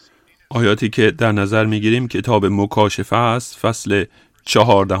آیاتی که در نظر میگیریم کتاب مکاشفه است، فصل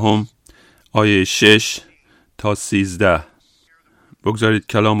 14 آیه 6 تا 13. بگذارید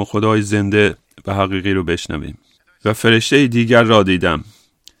کلام خدای زنده و حقیقی رو بشنویم. و فرشته دیگر را دیدم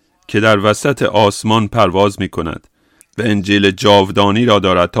که در وسط آسمان پرواز می کند و انجیل جاودانی را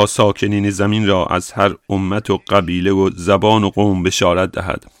دارد تا ساکنین زمین را از هر امت و قبیله و زبان و قوم بشارت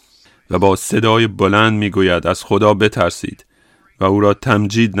دهد و با صدای بلند می گوید از خدا بترسید و او را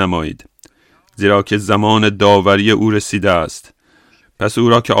تمجید نمایید، زیرا که زمان داوری او رسیده است. پس او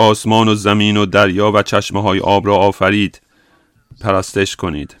را که آسمان و زمین و دریا و چشمه های آب را آفرید پرستش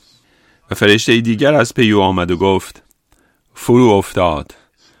کنید. و فرشته دیگر از پی او آمد و گفت فرو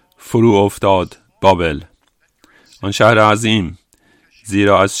افتاد بابل، آن شهر عظیم،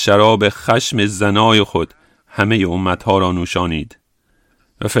 زیرا از شراب خشم زنای خود همه امتها را نوشانید.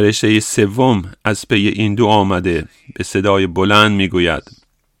 و فرشته سوم از پی این دو آمده به صدای بلند می گوید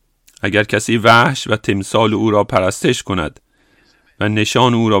اگر کسی وحش و تمثال او را پرستش کند و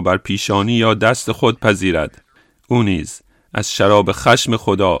نشان او را بر پیشانی یا دست خود پذیرد، او نیز از شراب خشم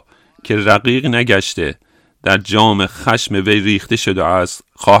خدا که رقیق نگشته در جام خشم وی ریخته شده است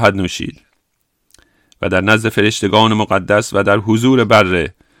خواهد نوشید و در نزد فرشتگان مقدس و در حضور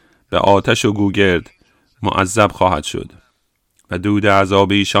بره به آتش و گوگرد معذب خواهد شد و دود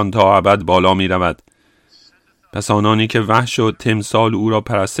عذاب ایشان تا ابد بالا می رود. پس آنانی که وحش و تمثال او را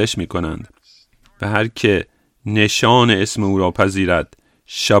پرستش می کنند و هر که نشان اسم او را پذیرد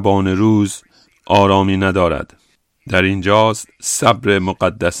شبان روز آرامی ندارد. در اینجاست صبر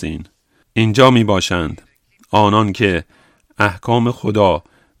مقدسین. اینجا می باشند آنان که احکام خدا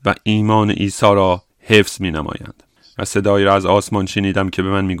و ایمان عیسی را حفظ می نمایند. و صدایی را از آسمان شنیدم که به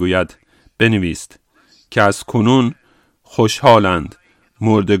من می گوید بنویس که از کنون خوشحالند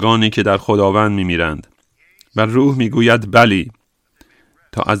مردگانی که در خداوند می میرند. و روح می گوید بلی،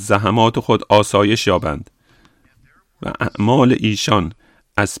 تا از زحمات خود آسایش یابند و اعمال ایشان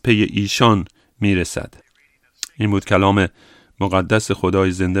از پی ایشان می رسد. این بود کلام مقدس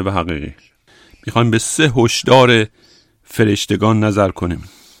خدای زنده و حقیقی. میخوایم به 3 هشدار فرشتگان نظر کنیم.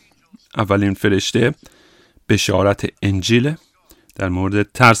 اولین فرشته بشارت انجیل در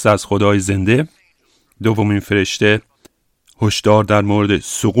مورد ترس از خدای زنده. دومین فرشته هشدار در مورد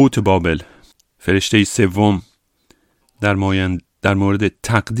سقوط بابل. فرشته سوم در مورد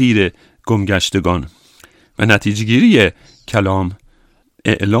تقدیر گمگشتگان. و نتیجه گیری کلام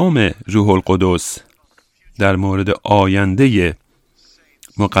اعلام روح القدس در مورد آینده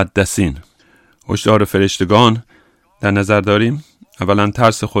مقدسین. هشدار فرشتگان در نظر داریم. اولا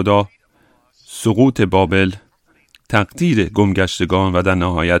ترس خدا، سقوط بابل، تقدیر گمگشتگان و در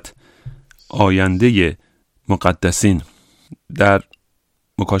نهایت آینده مقدسین. در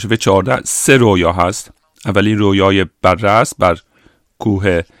مکاشفه 14 3 رویا هست. اولین رویای بره است بر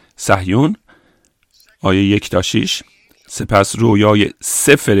کوه صهیون، آیه 1 تا 6. سپس رویای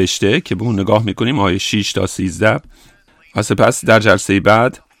 3 فرشته که به اون نگاه میکنیم، آیه 6 تا 13. و سپس در جلسه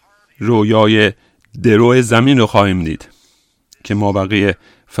بعد رویای درو زمین رو خواهیم دید که مابقی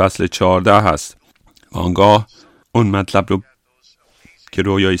فصل 14 هست. و آنگاه اون مطلب رو که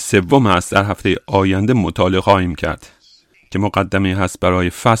رویای 3 هست در هفته آینده مطالعه خواهیم کرد که مقدمه هست برای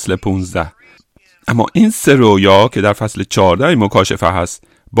فصل 15. اما این 3 رویا که در فصل 14 مکاشفه هست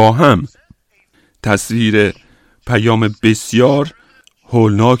با هم تصویر پیام بسیار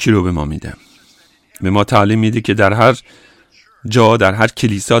هولناکی رو به ما میده. به ما تعلیم میده که در هر جا، در هر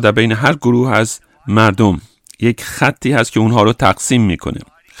کلیسا، در بین هر گروه از مردم یک خطی هست که اونها رو تقسیم میکنه،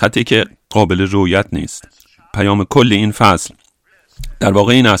 خطی که قابل رؤیت نیست. پیام کل این فصل در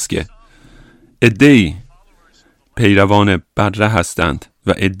واقع این است که عده‌ای پیروان بره هستند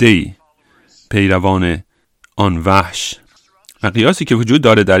و عده‌ای پیروان آن وحش. و قیاسی که وجود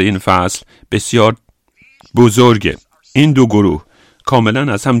داره در این فصل بسیار بزرگه. این دو گروه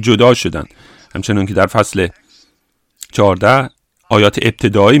کاملا از هم جدا شدن. همچنان که در فصل 14 آیات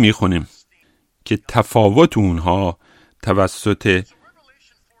ابتدایی میخونیم که تفاوت اونها توسط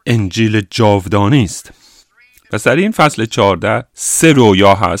انجیل جاودانی است. پس در این فصل 14 3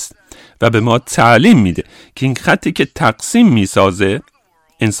 رویا هست و به ما تعلیم میده که این خطی که تقسیم میسازه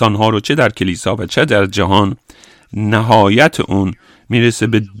انسانها رو چه در کلیسا و چه در جهان، نهایت اون میرسه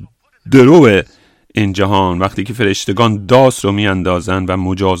به درو این جهان وقتی که فرشتگان داس رو میاندازن و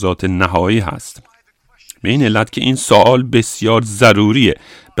مجازات نهایی هست. به این علت که این سوال بسیار ضروریه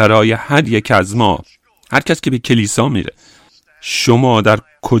برای هر یک از ما، هر کس که به کلیسا میره. شما در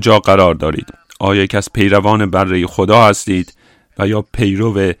کجا قرار دارید؟ آیا یک از پیروان بره خدا هستید و یا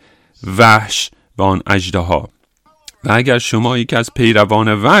پیرو وحش و آن اژدها؟ و اگر شما یک از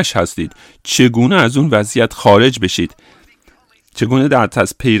پیروان وحش هستید، چگونه از اون وضعیت خارج بشید چگونه دست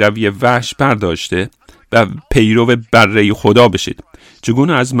از پیروی وحش برداشته و پیرو بره خدا بشید.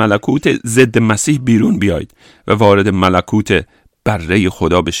 چگونه از ملکوت ضد مسیح بیرون بیایید و وارد ملکوت بره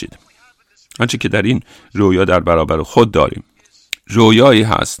خدا بشید. آنچه که در این رویا در برابر خود داریم رویایی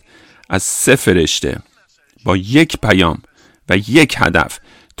هست از 3 فرشته با یک پیام و یک هدف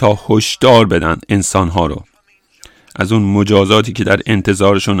تا هشدار بدن انسانها رو از اون مجازاتی که در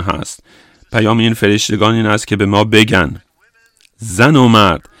انتظارشون هست. پیام این فرشتگان این است که به ما بگن زن و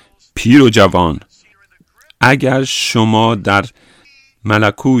مرد، پیر و جوان، اگر شما در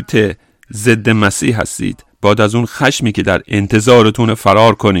ملکوت ضد مسیح هستید باید از اون خشمی که در انتظارتون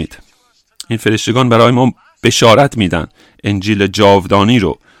فرار کنید. این فرشتگان برای ما بشارت میدن انجیل جاودانی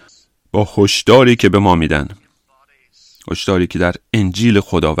رو با هشداری که به ما میدن، هشداری که در انجیل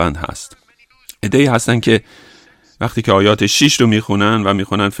خداوند هست. عده‌ای هستن که وقتی که آیات 6 رو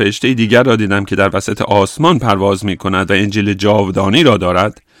میخونن فرشته دیگر را دیدم که در وسط آسمان پرواز میکند و انجیل جاودانی را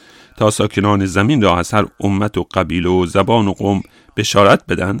دارد تا ساکنان زمین را از هر امت و قبیله و زبان و قوم بشارت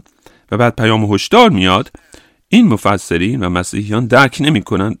بدن. و بعد پیام هشدار میاد. این مفسرین و مسیحیان درک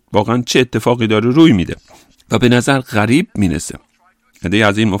نمیکنن واقعا چه اتفاقی داره روی میده و به نظر غریب مینسه. عده‌ای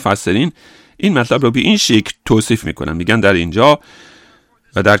از این مفسرین این مطلب رو به این شکل توصیف میکنن. میگن در اینجا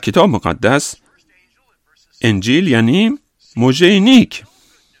و در کتاب مقدس انجیل یعنی مژده نیک،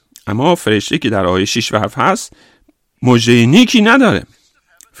 اما فرشته که در آیه 6 و 7 هست مژده نیکی نداره.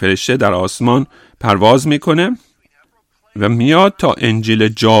 فرشته در آسمان پرواز میکنه و میاد تا انجیل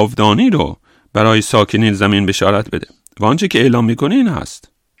جاودانی رو برای ساکنین زمین بشارت بده و آنچه که اعلام میکنه این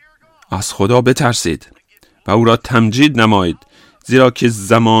هست: از خدا بترسید و او را تمجید نمایید، زیرا که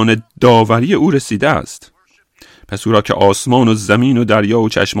زمان داوری او رسیده است. پس او را که آسمان و زمین و دریا و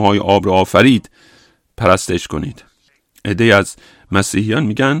چشمه های آب را آفرید پرستش کنید. عده‌ای از مسیحیان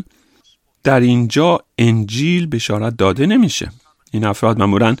میگن در اینجا انجیل بشارت داده نمیشه. این افراد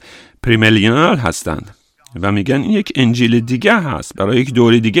معمولاً پریمیلینیال هستند و میگن این یک انجیل دیگه هست برای یک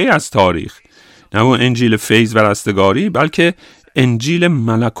دوره دیگه از تاریخ، نه اون انجیل فیض و رستگاری بلکه انجیل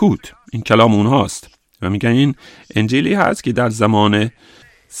ملکوت. این کلام اونهاست و میگن این انجیلی هست که در زمان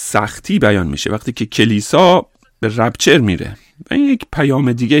سختی بیان میشه، وقتی که کلیسا به رپچر میره. و این یک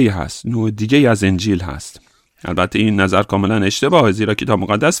پیام دیگه هست، نوع دیگه از انجیل هست. البته این نظر کاملا اشتباهه، زیرا کتاب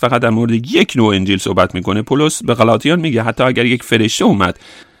مقدس فقط در مورد یک نوع انجیل صحبت میکنه. پولس به غلاطیان میگه حتی اگر یک فرشته اومد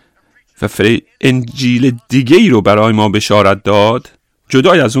و انجیل دیگه ای رو برای ما بشارت داد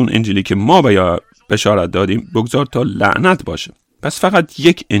جدای از اون انجیلی که ما بشارت دادیم، بگذار تا لعنت باشه. پس فقط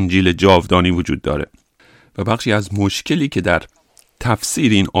یک انجیل جاودانی وجود داره. و بخشی از مشکلی که در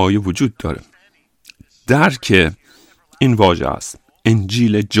تفسیر این آیه وجود داره درک این واژه است،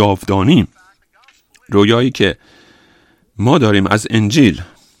 انجیل جاودانی. رویایی که ما داریم از انجیل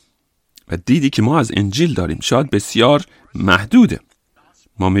و دیدی که ما از انجیل داریم شاید بسیار محدوده.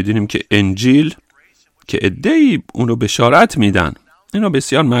 ما میدونیم که انجیل که عده‌ای اونو بشارت میدن، اینو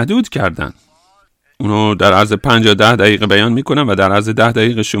بسیار محدود کردن. اونو در عرض 5 یا 10 دقیقه بیان میکنن و در عرض 10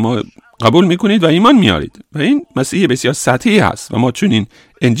 دقیقه شما قبول میکنید و ایمان میارید و این مسیح بسیار سطحی هست و ما چون این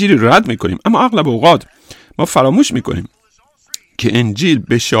انجیل رو رد میکنیم. اما اغلب اوقات ما فراموش میکنیم که انجیل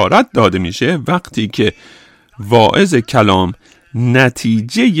بشارت داده میشه وقتی که واعظ کلام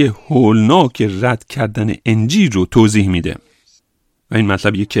نتیجه هولناک رد کردن انجیل رو توضیح میده. و این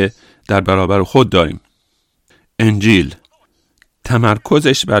مطلبیه که در برابر خود داریم. انجیل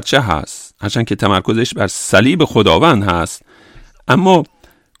تمرکزش بر چه هست؟ هرچند که تمرکزش بر صلیب خداوند هست، اما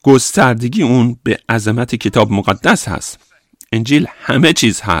گستردگی اون به عظمت کتاب مقدس هست. انجیل همه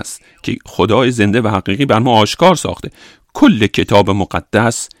چیز هست که خدای زنده و حقیقی بر ما آشکار ساخته. کل کتاب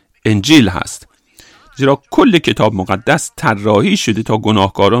مقدس انجیل هست، زیرا کل کتاب مقدس طراحی شده تا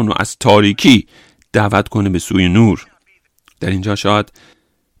گناهکاران رو از تاریکی دعوت کنه به سوی نور. در اینجا شاید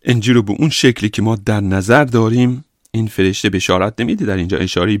انجیل رو به اون شکلی که ما در نظر داریم این فرشته بشارت نمیده. در اینجا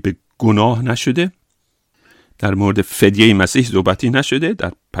اشاره به گناه نشده، در مورد فدیه مسیح صحبتی نشده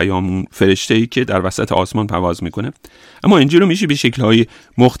در پیام فرشته‌ای که در وسط آسمان پرواز میکنه. اما انجیل رو میشه به شکل‌های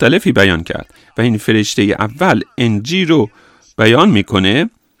مختلفی بیان کرد و این فرشته اول انجیل رو بیان میکنه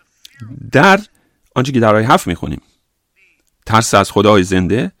در آنچه که در آیه 7 میخونیم: ترس از خدای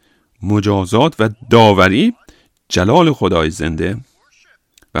زنده، مجازات و داوری، جلال خدای زنده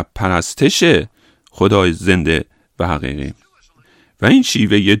و پرستش خدای زنده و حقیقی. و این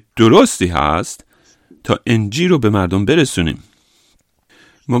شیوه درستی هست تا انجیل رو به مردم برسونیم.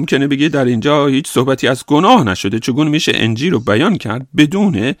 ممکنه بگی در اینجا هیچ صحبتی از گناه نشده، چگونه میشه انجیل رو بیان کرد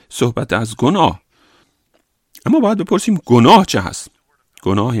بدون صحبت از گناه؟ اما باید بپرسیم گناه چه هست؟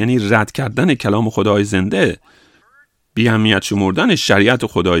 گناه یعنی رد کردن کلام خدای زنده، بی اهمیت شمردن شریعت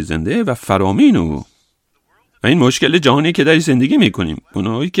خدای زنده و فرامین او. و این مشکل جهانی که در زندگی میکنیم،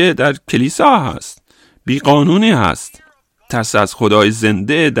 گناهی که در کلیسا هست، بی قانونی هست. ترس از خدای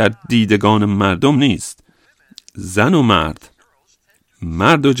زنده در دیدگان مردم نیست. زن و مرد،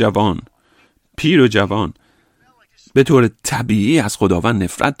 مرد و جوان، پیر و جوان به طور طبیعی از خداوند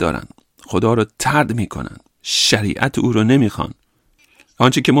نفرت دارن، خدا رو طرد میکنن، شریعت او رو نمیخوان.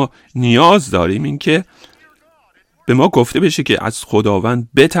 آنچه که ما نیاز داریم این که به ما گفته بشه که از خداوند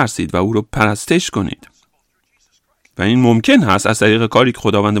بترسید و او رو پرستش کنید، و این ممکن هست از طریق کاری که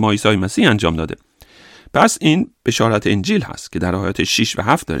خداوند ما عیسی مسیح انجام داده. پس این بشارت انجیل هست که در آیات 6 و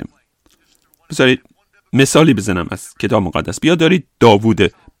 7 داریم. بذارید مثالی بزنم از کتاب مقدس. بیا دارید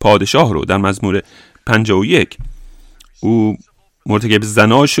داوود پادشاه رو در مزمور 51، او مرتکب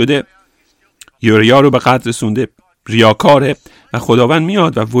زنا شده، یوریا رو به قتل رسونده، ریاکاره، و خداوند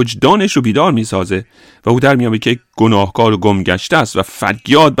میاد و وجدانش رو بیدار میسازه و او در میابه که گناهکار و گمگشته است و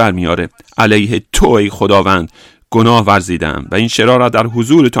فریاد برمیاره علیه تو ای خداوند گناه ورزیدم و این شرار را در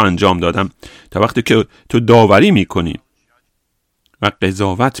حضور تو انجام دادم. تا وقتی که تو داوری میکنی و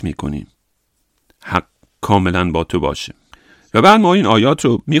قضاوت میکنی، حق کاملا با تو باشه. و بعد ما این آیات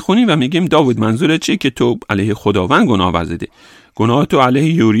رو میخونیم و میگیم داوود منظور چی که تو علیه خداوند گناه ورزیدی؟ گناه تو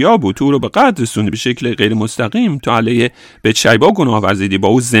علیه یوریا بود، تو رو به قتل رسوندی به شکل غیر مستقیم. تو علیه بتشیبا گناه ورزیدی، با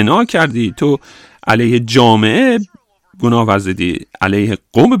او زنا کردی. تو علیه جامعه گناه ورزیدی، علیه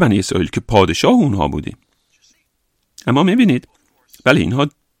قوم بنی اسرائیل که پادشاه اونها بودی. اما میبینید بله اینها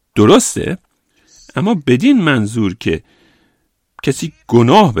درسته، اما بدین منظور که کسی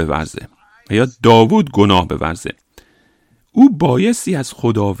گناه بورزه و یا داوود گناه بورزه، او بایستی از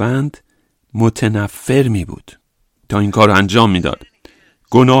خداوند متنفر می بود تا این کار رو انجام میداد.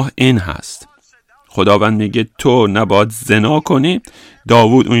 گناه این هست، خداوند میگه تو نباید زنا کنی.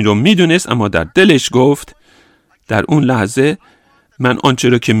 داوود اون رو میدونست، اما در دلش گفت در اون لحظه من آنچه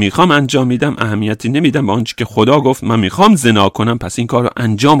رو که میخوام انجام میدم، اهمیتی نمیدم به آنچه که خدا گفت من میخوام زنا کنم، پس این کار رو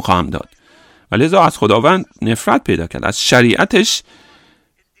انجام خواهم داد. و لذا از خداوند نفرت پیدا کرد، از شریعتش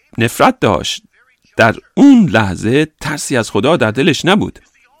نفرت داشت. در اون لحظه ترسی از خدا در دلش نبود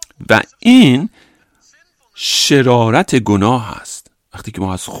و این شرارت گناه هست. وقتی که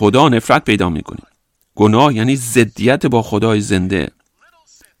ما از خدا نفرت پیدا میکنیم، گناه یعنی ضدیت با خدای زنده،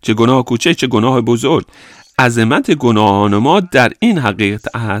 چه گناه کوچک چه گناه بزرگ. عظمت گناهان ما در این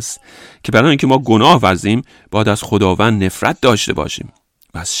حقیقت است که برای اینکه ما گناه ورزیم باید از خداوند نفرت داشته باشیم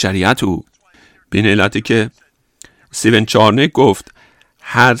و از شریعت او. به این علتی که استیون چارنک گفت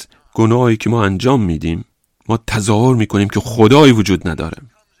هر گناهی که ما انجام میدیم ما تظاهر میکنیم که خدایی وجود نداره.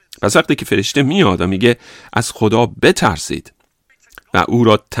 پس وقتی که فرشته میاد و میگه از خدا بترسید و او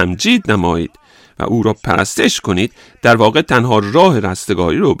را تمجید نمایید و او را پرستش کنید، در واقع تنها راه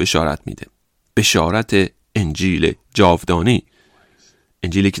رستگاری رو بشارت میده، بشارت انجیل جاودانی،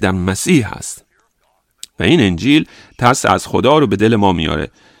 انجیلی که در مسیح هست. و این انجیل ترس از خدا رو به دل ما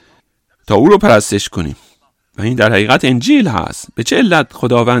میاره تا او رو پرستش کنیم. و این در حقیقت انجیل هست. به چه علت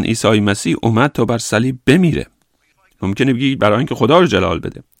خداوند عیسی مسیح اومد تا بر صلیب بمیره؟ ممکنه بگی برای اینکه خدا رو جلال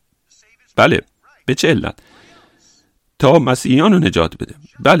بده. بله. به چه علت؟ تا مسیحیان رو نجات بده.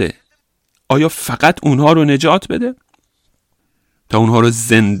 بله. آیا فقط اونها رو نجات بده؟ تا اونها رو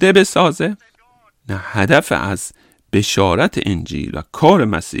زنده بسازه؟ نه، هدف از بشارت انجیل و کار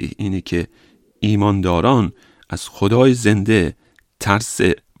مسیح اینه که ایمانداران از خدای زنده ترس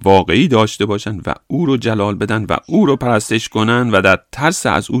واقعی داشته باشن و او رو جلال بدن و او رو پرستش کنن و در ترس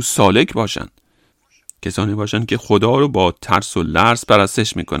از او سالک باشن. کسانی باشن که خدا رو با ترس و لرز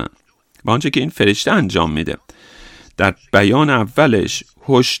پرستش میکنن. و آنچه که این فرشته انجام میده در بیان اولش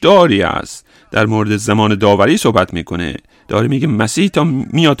هشداری است، در مورد زمان داوری صحبت میکنه. داره میگه مسیح تا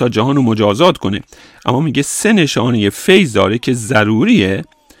میاد تا جهان رو مجازات کنه، اما میگه 3 نشانه فیض داره که ضروریه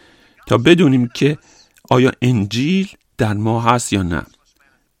تا بدونیم که آیا انجیل در ما هست یا نه.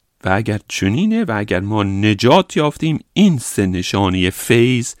 و اگر چنینه و اگر ما نجات یافتیم، این 3 نشانه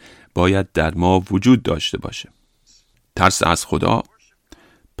فیض باید در ما وجود داشته باشه: ترس از خدا،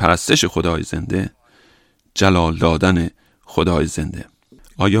 پرستش خدای زنده، جلال دادن خدای زنده.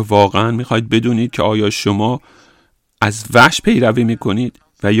 آیا واقعا میخواید بدونید که آیا شما از وحش پیروی میکنید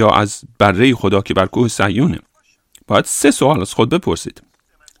و یا از بره خدا که بر کوه صهیونه؟ باید 3 سوال از خود بپرسید.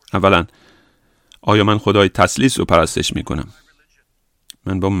 اولا، آیا من خدای تثلیث رو پرستش میکنم؟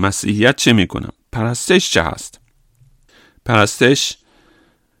 من با مسیحیت چه میکنم؟ پرستش چه هست؟ پرستش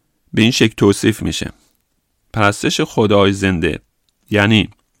به این شکل توصیف میشه: پرستش خدای زنده یعنی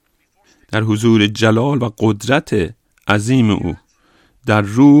در حضور جلال و قدرت عظیم او در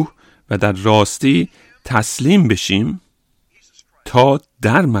روح و در راستی تسلیم بشیم تا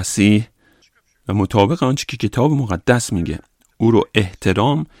در مسیح و مطابق آنچه که کتاب مقدس میگه او رو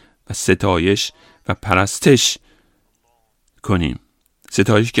احترام و ستایش و پرستش کنیم،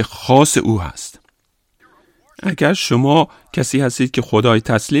 ستایش که خاص او هست. اگر شما کسی هستید که خدای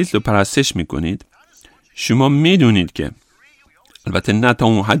تثلیث رو پرستش میکنید، شما میدونید که، البته نه تا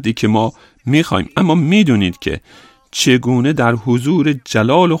اون حدی که ما میخوایم، اما میدونید که چگونه در حضور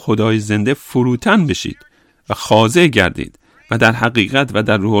جلال خدای زنده فروتن بشید و خاضع گردید و در حقیقت و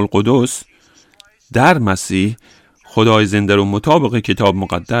در روح القدس در مسیح خدای زنده رو مطابق کتاب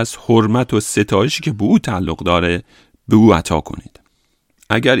مقدس حرمت و ستایشی که به او تعلق داره به او عطا کنید.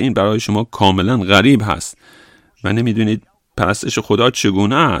 اگر این برای شما کاملا غریب هست و نمیدونید پرستش خدا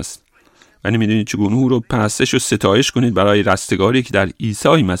چگونه است و نمیدونید چگونه او رو پرستش و ستایش کنید برای رستگاری که در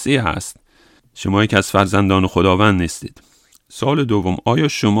عیسی مسیح هست، شما یک از فرزندان خداوند نیستید. سوال دوم، آیا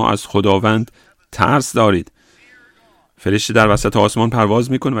شما از خداوند ترس دارید؟ فرشته در وسط آسمان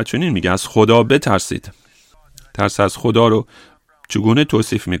پرواز میکنه و چنین میگه از خدا بترسید. ترس از خدا رو چگونه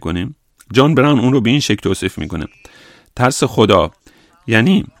توصیف میکنیم؟ جان براون اون رو به این شکل توصیف میکنه: ترس خدا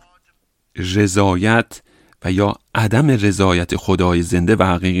یعنی رضایت و یا عدم رضایت خدای زنده و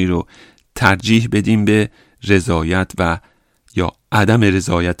حقیقی رو ترجیح بدیم به رضایت و یا عدم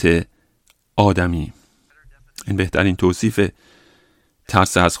رضایت آدمی. این بهترین توصیف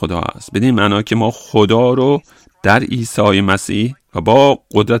ترس از خدا است. بدین معنا که ما خدا رو در عیسی مسیح و با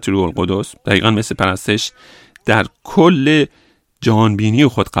قدرت روح القدس، دقیقاً مثل پرستش، در کل جهانبینی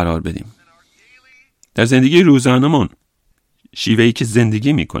خود قرار بدیم. در زندگی روزانه‌مون، شیوهی که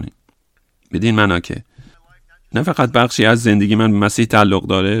زندگی میکنیم، بدین معنا که نه فقط بخشی از زندگی من به مسیح تعلق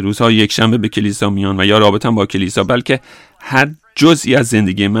داره، روزهای یکشنبه به کلیسا میان و یا رابطم با کلیسا، بلکه هر جزئی از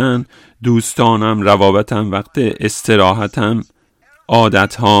زندگی من، دوستانم، روابطم، وقت استراحتم،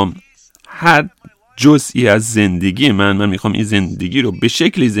 عادتهام، هر جزئی از زندگی من میخوام این زندگی رو به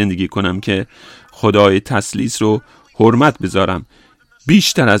شکلی زندگی کنم که خدای تثلیث رو حرمت بذارم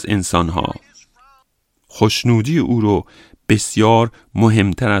بیشتر از انسانها. خوشنودی او رو بسیار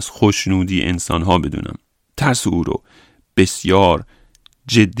مهمتر از خوشنودی انسانها بدونم. ترس او رو بسیار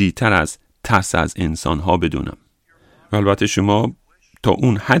جدیتر از ترس از انسانها بدونم. و البته شما تا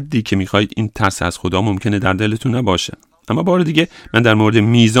اون حدی که میخواید این ترس از خدا ممکنه در دلتون نباشه. اما بار دیگه من در مورد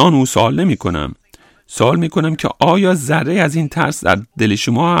میزان او سوال نمی کنم. سوال میکنم که آیا ذره از این ترس در دل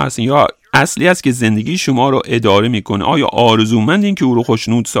شما هست یا اصلی است که زندگی شما رو اداره میکنه؟ آیا آرزومندین که او رو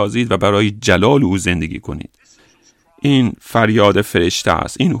خوشنود سازید و برای جلال او زندگی کنید؟ این فریاد فرشته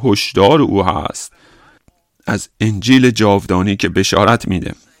است، این هشدار او هست از انجیل جاودانی که بشارت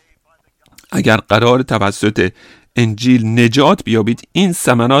میده. اگر قرار توسط انجیل نجات بیابید، این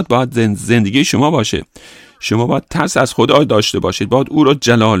ثمرات باید زندگی شما باشه. شما باید ترس از خدا داشته باشید، باید او رو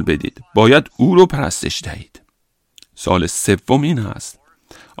جلال بدید، باید او رو پرستش دهید. سوال سوم این هست: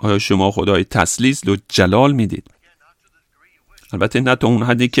 آیا شما خدای تثلیث رو جلال میدید؟ البته نه تا اون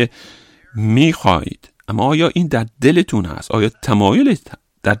حدی که میخواهید، اما آیا این در دلتون هست؟ آیا تمایل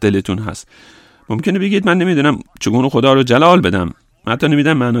در دلتون هست؟ ممکنه بگید من نمیدونم چگونه خدا رو جلال بدم، من حتی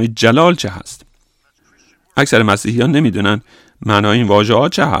نمیدونم معنای جلال چه هست. اکثر مسیحیان نمیدونن معنای این واژه ها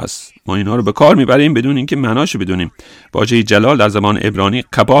چه هست. ما اینا رو به کار میبریم بدون اینکه معناشو بدونیم. واژه جلال در زبان عبرانی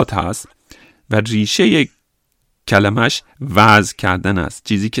قبات هست و ریشه کلمش وزن کردن است،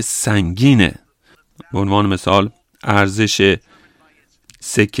 چیزی که سنگینه. به عنوان مثال ارزش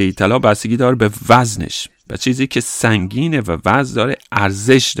سکه طلا بستگی داره به وزنش و چیزی که سنگینه و وزن داره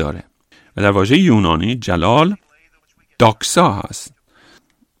ارزش داره. و در واژه یونانی جلال داکسا هست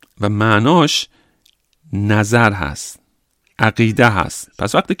و معناش نظر هست، عقیده هست.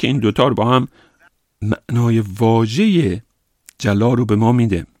 پس وقتی که این دوتا رو با هم معنای واژه جلال رو به ما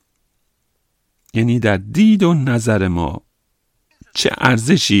میده، یعنی در دید و نظر ما چه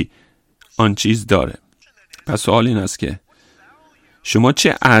ارزشی آن چیز داره. پس سوال این است که شما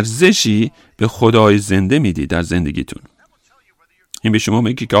چه ارزشی به خدای زنده میدید در زندگیتون؟ این به شما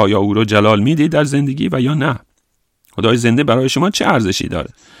میگه که آیا او رو جلال میدید در زندگی و یا نه. خدای زنده برای شما چه ارزشی داره؟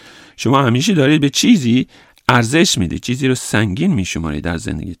 شما همیشه دارید به چیزی ارزش میدید، چیزی رو سنگین میشمارید در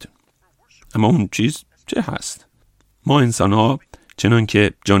زندگیتون. اما اون چیز چه هست؟ ما انسان ها چنان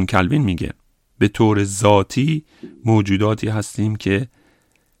که جان کلوین میگه به طور ذاتی موجوداتی هستیم که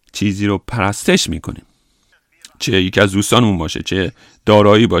چیزی رو پرستش میکنیم. چه یکی از دوستانمون باشه، چه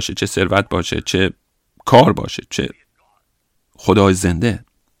دارایی باشه، چه ثروت باشه، چه کار باشه، چه خدای زنده.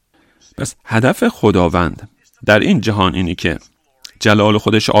 پس هدف خداوند در این جهان اینی که جلال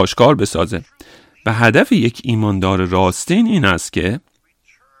خودش آشکار بسازه و هدف یک ایماندار راستین این است که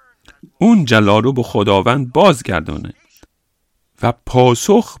اون جلال رو به خداوند بازگردونه و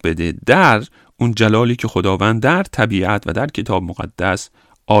پاسخ بده در اون جلالی که خداوند در طبیعت و در کتاب مقدس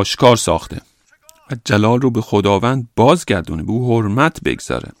آشکار ساخته و جلال رو به خداوند بازگردونه، به او حرمت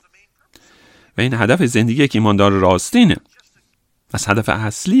بگذاره. و این هدف زندگی یک ایماندار راستینه. از هدف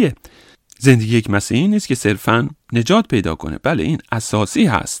اصلی زندگی یک مسیحی نیست که صرفاً نجات پیدا کنه. بله، این اساسی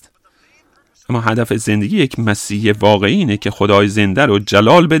هست. اما هدف زندگی یک مسیحی واقعی اینه که خدای زنده رو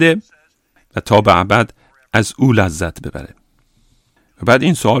جلال بده و تا به ابد از او لذت ببره. و بعد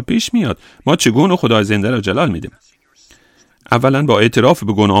این سوال پیش میاد: ما چگونه خدای زنده رو جلال میدیم؟ اولا با اعتراف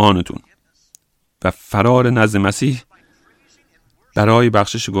به گناهانتون و فرار نزد مسیح برای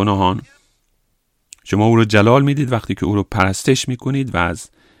بخشش گناهان. شما او رو جلال میدید وقتی که او رو پرستش میکنید و از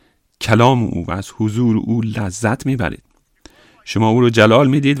کلام او و از حضور او لذت میبرید. شما او رو جلال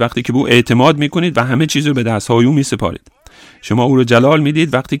میدید وقتی که به او اعتماد میکنید و همه چیز رو به دستهای او میسپارید. شما او رو جلال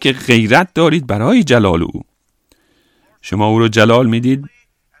میدید وقتی که غیرت دارید برای جلال او. شما او رو جلال میدید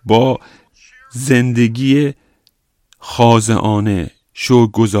با زندگی خاضعانه،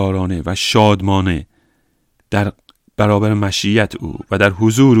 شکرگزارانه و شادمانه در برابر مشیت او و در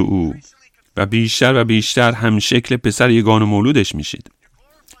حضور او و بیشتر و بیشتر هم شکل پسر یگانه مولودش میشید.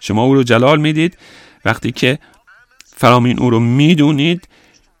 شما او رو جلال میدید وقتی که فرامین او رو میدونید،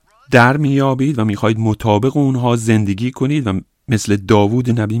 در میابید و میخواید مطابق اونها زندگی کنید و مثل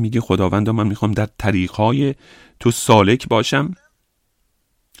داوود نبی میگه: خداوندا من میخوام در طریقهای تو سالک باشم.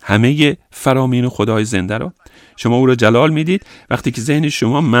 همه فرامین خدای زنده رو شما او رو جلال میدید وقتی که ذهن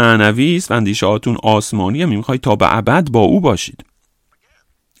شما معنوی است و اندیشه‌هاتون آسمانی، میخواید تا به ابد با او باشید.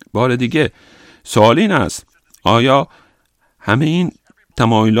 بار دیگه سوال این است: آیا همه این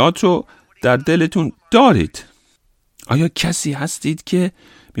تمایلات رو در دلتون دارید؟ آیا کسی هستید که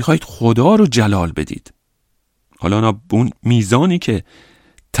میخواید خدا رو جلال بدید؟ حالا به اون میزانی که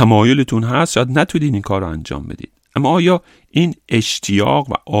تمایلتون هست شاید نتونید این کار رو انجام بدید، اما آیا این اشتیاق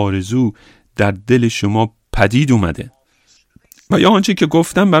و آرزو در دل شما پدید اومده؟ و یا آنچه که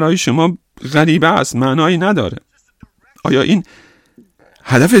گفتم برای شما غریبه است، معنایی نداره؟ آیا این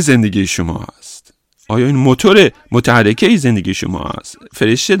هدف زندگی شما است؟ آیا این موتور متحرکه زندگی شما است؟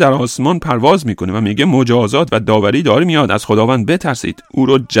 فرشته در آسمان پرواز میکنه و میگه مجازات و داوری داره میاد، از خداوند بترسید، او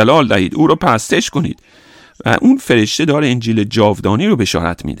رو جلال دهید، او رو پرستش کنید. و اون فرشته داره انجیل جاودانی رو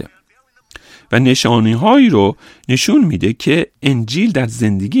بشارت میده و نشانی هایی رو نشون میده که انجیل در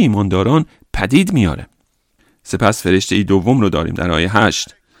زندگی ایمانداران پدید میاره. سپس فرشته دوم رو داریم در آیه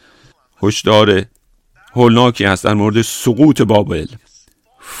 8. هشدار هولناکی است در مورد سقوط بابل.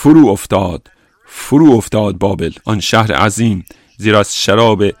 فرو افتاد بابل، آن شهر عظیم، زیرا از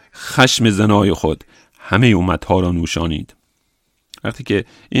شراب خشم زنای خود همه امتها را نوشانید. وقتی که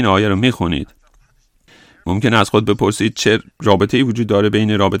این آیه رو میخونید ممکنه از خود بپرسید چه رابطه‌ای وجود داره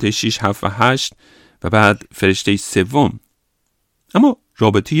بین رابطه 6، 7 و 8 و بعد فرشته سوم. اما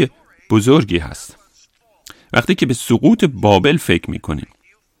رابطه بزرگی هست. وقتی که به سقوط بابل فکر میکنیم،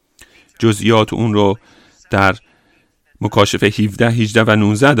 جزئیات اون رو در مکاشفه 17، 18 و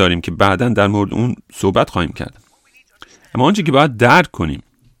 19 داریم که بعداً در مورد اون صحبت خواهیم کرد. اما آنچه که باید درک کنیم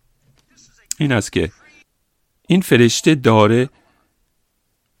این است که این فرشته داره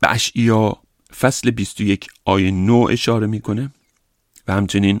به اشعیا فصل 21 آیه 9 اشاره میکنه و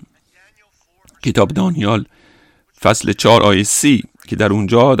همچنین کتاب دانیال فصل 4 آیه 30 که در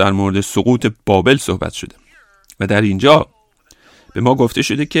اونجا در مورد سقوط بابل صحبت شده و در اینجا به ما گفته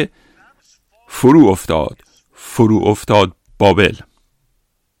شده که فرو افتاد بابل.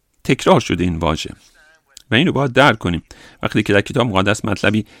 تکرار شده این واژه و اینو باید درک کنیم. وقتی که در کتاب مقدس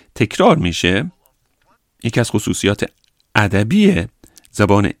مطلبی تکرار میشه، یکی از خصوصیات ادبی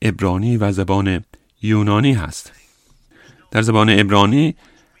زبان عبرانی و زبان یونانی هست. در زبان عبرانی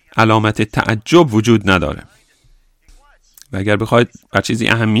علامت تعجب وجود نداره و اگر بخواید بر چیزی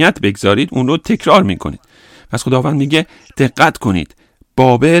اهمیت بگذارید اون رو تکرار میکنید. پس خداوند میگه دقت کنید،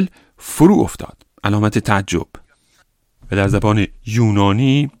 بابل فرو افتاد، علامت تعجب. و در زبان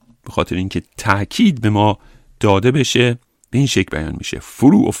یونانی به خاطر اینکه تأکید به ما داده بشه به این شکل بیان میشه: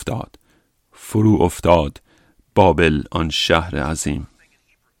 فرو افتاد بابل، آن شهر عظیم.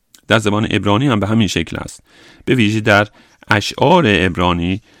 در زبان عبرانی هم به همین شکل است. به ویژه در اشعار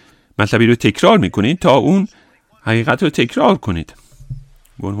عبرانی مطلبی رو تکرار میکنید تا اون حقیقت رو تکرار کنید.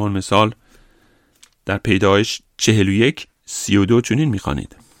 به عنوان مثال در پیدایش 41:32 چنین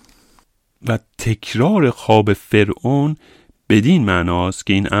میخوانید: و تکرار خواب فرعون بدین معناست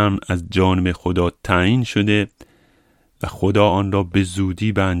که این امر از جانب خدا تعیین شده و خدا آن را به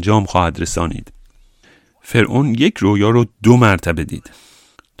زودی به انجام خواهد رسانید. فرعون یک رویا رو 2 مرتبه دید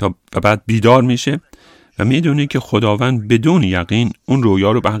و بعد بیدار میشه و میدونه که خداوند بدون یقین اون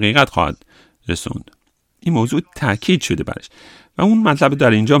رویا رو به حقیقت خواهد رسوند. این موضوع تاکید شده برش و اون مطلب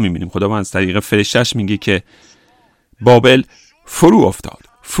در اینجا میبینیم. خداوند از طریق فرشته‌اش میگه که بابل فرو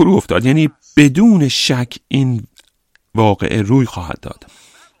افتاد، یعنی بدون شک این واقعه روی خواهد داد.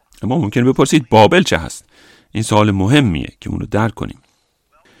 اما ممکنه بپرسید بابل چه هست؟ این سوال مهمیه که اون رو درک کنیم.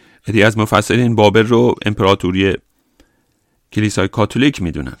 عده‌ای از مفسرین بابل رو امپراتوری کلیسای کاتولیک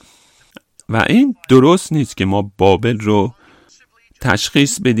میدونن و این درست نیست که ما بابل رو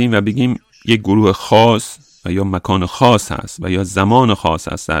تشخیص بدیم و بگیم یک گروه خاص و یا مکان خاص هست و یا زمان خاص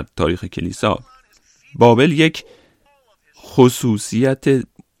هست در تاریخ کلیسا. بابل یک خصوصیت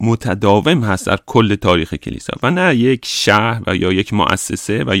متداوم هست در کل تاریخ کلیسا و نه یک شهر و یا یک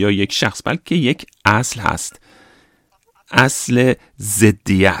مؤسسه و یا یک شخص، بلکه یک اصل هست، اصل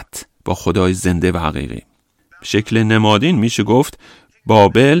ضدیت با خدای زنده و حقیقی. به شکل نمادین میشه گفت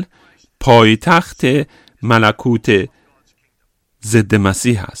بابل پایتخت ملکوت ضد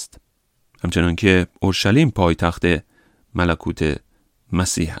مسیح هست، همچنان که اورشلیم پایتخت ملکوت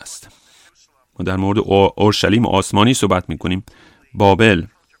مسیح هست. ما در مورد اورشلیم آسمانی صحبت میکنیم. بابل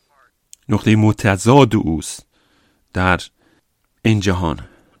نقطه متضاد اوست در این جهان،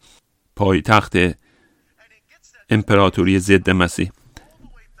 پایتخت امپراتوری ضد مسیح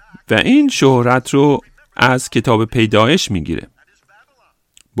و این شهرت رو از کتاب پیدایش میگیره.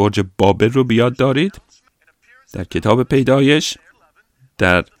 برج بابل رو بیاد دارید در کتاب پیدایش،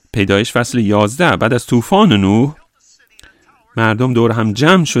 در پیدایش فصل 11 بعد از طوفان نوح مردم دور هم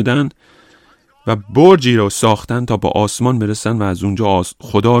جمع شدن و برجی رو ساختن تا به آسمان برسن و از اونجا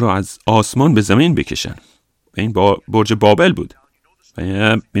خدا رو از آسمان به زمین بکشن. و این برج بابل بود.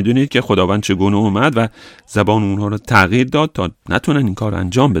 و میدونید که خداوند چگونه اومد و زبان اونها رو تغییر داد تا نتونن این کار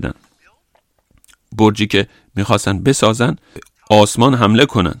انجام بدن. برجی که میخواستن بسازن آسمان حمله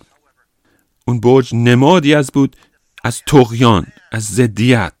کنن. اون برج نمادی از بود از طغیان، از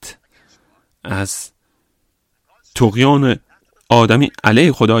ضدیت، از طغیان آدمی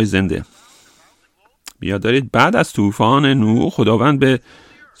علیه خدای زنده. بیاد دارید بعد از طوفان نوح خداوند به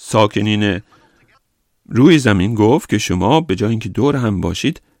ساکنین روی زمین گفت که شما به جای اینکه دور هم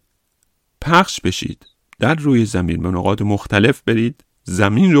باشید پخش بشید در روی زمین، به نقاط مختلف برید،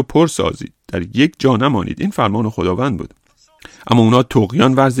 زمین رو پر سازید، در یک جا نمانید. این فرمان خداوند بود. اما اونا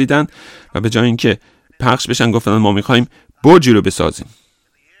طغیان ورزیدن و به جای اینکه پخش بشن گفتن ما میخوایم برجی رو بسازیم.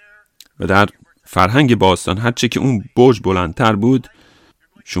 و در فرهنگ باستان هرچه که اون برج بلندتر بود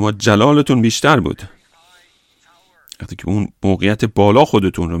شما جلالتون بیشتر بود، وقتی که اون موقعیت بالا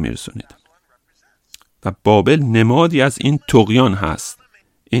خودتون رو میرسونید. و بابل نمادی از این طغیان هست.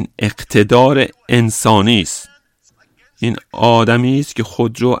 این اقتدار انسانی است. این آدمی است که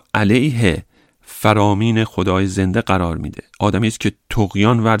خود رو علیه فرامین خدای زنده قرار میده. آدمی است که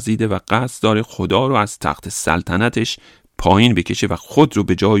طغیان ورزیده و قصد داره خدا رو از تخت سلطنتش پایین بکشه و خود رو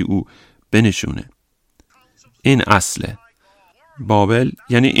به جای او بنشونه. این اصله. بابل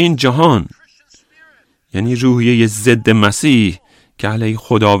یعنی این جهان، یعنی روحیه ضد مسیح که علیه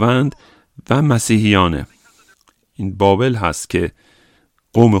خداوند و مسیحیانه. این بابل هست که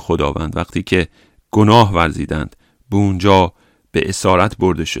قوم خداوند وقتی که گناه ورزیدند به اونجا به اسارت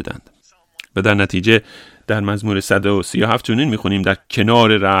برده شدند. و در نتیجه در مزمور 137 چنین میخونیم در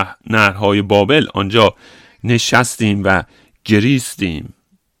کنار نهرهای بابل آنجا نشستیم و گریستیم،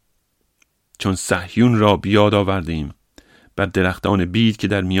 چون صهیون را بیاد آوردیم، بر درختان بید که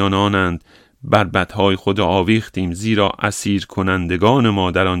در میان آنند بربطهای خود آویختیم، زیرا اسیر کنندگان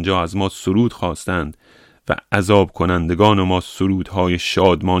ما در آنجا از ما سرود خواستند و عذاب کنندگان ما سرودهای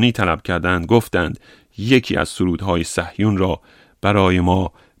شادمانی طلب کردند. گفتند یکی از سرودهای صهیون را برای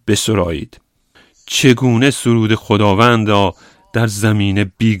ما بسرایید. چگونه سرود خداوند را در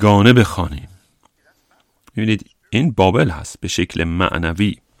زمین بیگانه بخوانیم. می‌بینید این بابل هست به شکل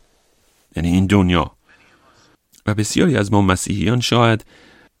معنوی، یعنی این دنیا. و بسیاری از ما مسیحیان شاید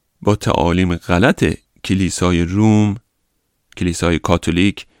با تعالیم غلط کلیسای روم، کلیسای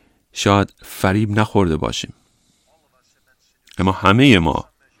کاتولیک شاید فریب نخورده باشیم. اما همه ما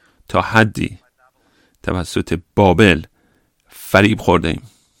تا حدی توسط بابل فریب خورده ایم.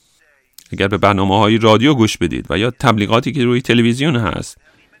 اگر به برنامه‌های رادیو گوش بدید و یا تبلیغاتی که روی تلویزیون هست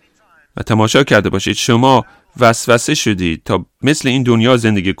و تماشا کرده باشید، شما وسوسه شدید تا مثل این دنیا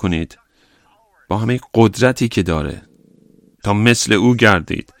زندگی کنید، با همه قدرتی که داره، تا مثل او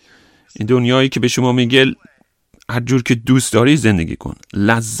گردید. این دنیایی که به شما میگه هر جور که دوست داری زندگی کن،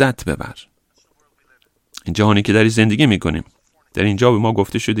 لذت ببر. این جهانی که داری زندگی میکنیم، در اینجا به ما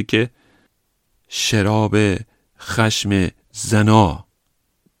گفته شده که شراب خشم زنا،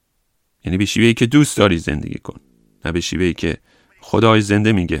 یعنی به شیوهی که دوست داری زندگی کن، نه به شیوهی که خدای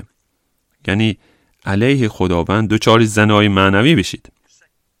زنده میگه. یعنی علیه خداوند دچار زنای معنوی بشید.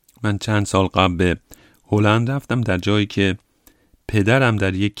 من چند سال قبل به هلند رفتم، در جایی که پدرم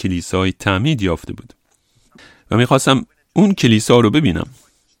در یک کلیسای تعمید یافته بود و میخواستم اون کلیسا رو ببینم.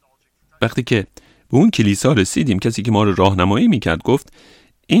 وقتی که به اون کلیسا رسیدیم، کسی که ما رو راهنمایی میکرد گفت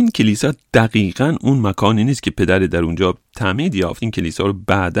این کلیسا دقیقاً اون مکانی نیست که پدر در اونجا تعمید یافت. این کلیسا رو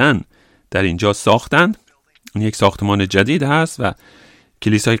بعداً در اینجا ساختن. این یک ساختمان جدید هست و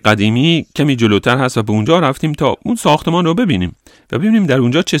کلیسای قدیمی کمی جلوتر هست و به اونجا رفتیم تا اون ساختمان رو ببینیم و ببینیم در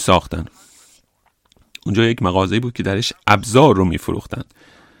اونجا چه ساختن. اونجا یک مغازه‌ای بود که درش ابزار رو میفروختن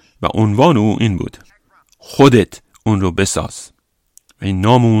و عنوان او این بود: خودت اون رو بساز. و این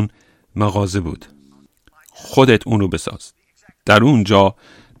نام اون مغازه بود، خودت اون رو بساز. در اونجا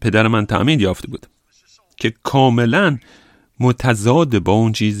پدر من تعمید یافته بود که کاملا متضاد با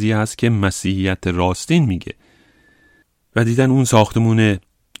اون چیزی است که مسیحیت راستین میگه. و دیدن اون ساختمون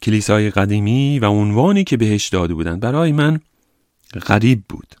کلیسای قدیمی و عنوانی که بهش داده بودن برای من غریب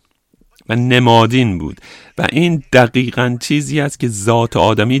بود و نمادین بود و این دقیقاً چیزی است که ذات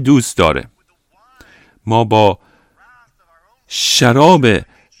آدمی دوست داره. ما با شراب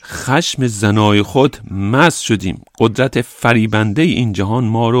خشم زنای خود مست شدیم. قدرت فریبنده این جهان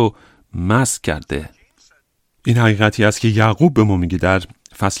ما رو مست کرده. این حقیقتی است که یعقوب به ما میگه در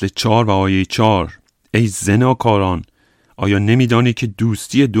فصل 4 و آیه 4: ای زناکاران، آیا نمیدانی که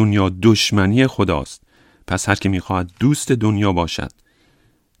دوستی دنیا دشمنی خداست؟ پس هر که میخواهد دوست دنیا باشد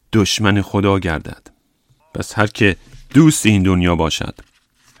دشمن خدا گردد. پس هر که دوست این دنیا باشد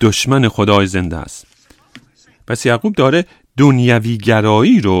دشمن خدای زنده است. پس یعقوب داره دنیوی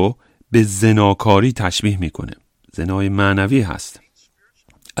گرایی رو به زناکاری تشبیه میکنه. زنای معنوی هست،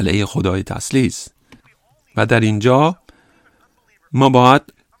 علیه خدای تثلیث. و در اینجا ما باید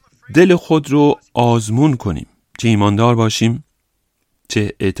دل خود رو آزمون کنیم، چه ایماندار باشیم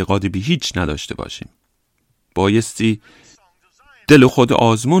چه اعتقادی به هیچ نداشته باشیم. بایستی دل خود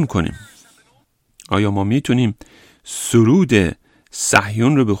آزمون کنیم. آیا ما میتونیم سرود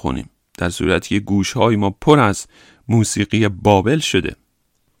صهیون رو بخونیم در صورتی که گوشهای ما پر از موسیقی بابل شده؟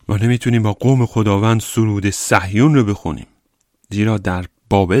 ما نمیتونیم با قوم خداوند سرود صهیون رو بخونیم زیرا در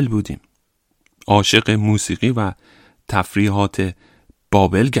بابل بودیم، عاشق موسیقی و تفریحات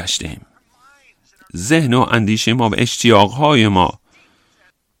بابل گشتیم. ذهن و اندیشه ما و اشتیاقهای ما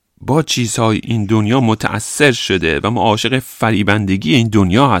با چیزهای این دنیا متأثر شده و ما عاشق فریبندگی این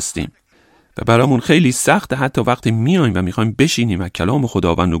دنیا هستیم و برامون خیلی سخته حتی وقتی میایم و میخوایم بشینیم و کلام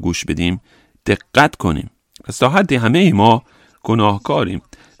خداوند رو گوش بدیم دقت کنیم. پس تا حدی همه ما گناهکاریم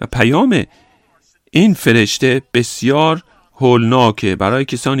و پیام این فرشته بسیار هولناکه برای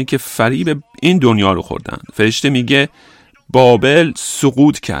کسانی که فریب این دنیا رو خوردن. فرشته میگه بابل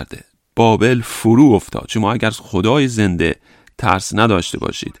سقوط کرده، بابل فرو افتاد. شما اگر خدای زنده ترس نداشته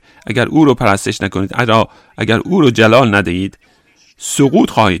باشید، اگر او رو پرستش نکنید، اگر او رو جلال ندهید، سقوط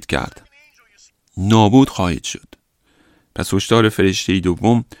خواهید کرد، نابود خواهید شد. پس هشدار فرشته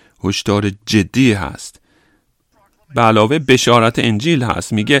دوم هشدار جدی هست. به علاوه بشارت انجیل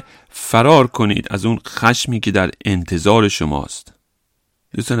هست، میگه فرار کنید از اون خشمی که در انتظار شماست.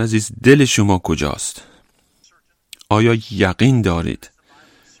 دوستان عزیز، دل شما کجاست؟ آیا یقین دارید؟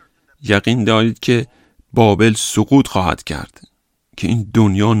 یقین دارید که بابل سقوط خواهد کرد، که این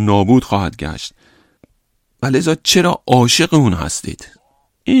دنیا نابود خواهد گشت؟ ولذا چرا عاشق اون هستید؟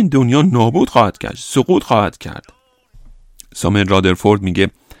 این دنیا نابود خواهد گشت، سقوط خواهد کرد. ساموئل رادرفورد میگه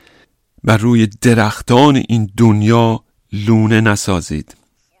بر روی درختان این دنیا لونه نسازید،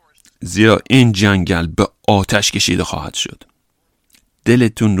 زیرا این جنگل به آتش کشیده خواهد شد.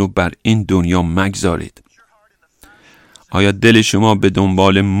 دلتون رو بر این دنیا مگذارید. آیا دل شما به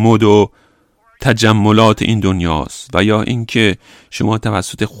دنبال مد و تجملات این دنیاست و یا اینکه شما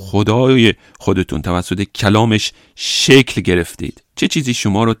توسط خدای خودتون، توسط کلامش شکل گرفتید؟ چه چیزی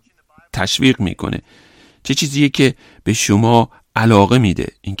شما رو تشویق میکنه؟ چه چیزیه که به شما علاقه میده؟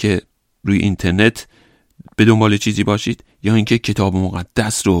 اینکه روی اینترنت به دنبال چیزی باشید یا اینکه کتاب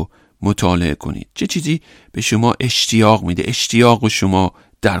مقدس رو مطالعه کنید؟ چه چیزی به شما اشتیاق میده؟ اشتیاق شما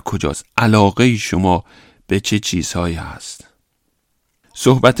در کجاست؟ علاقه شما به چه چیزهایی هست؟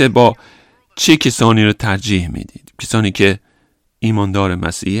 صحبت با چه کسانی رو ترجیح میدید؟ کسانی که ایماندار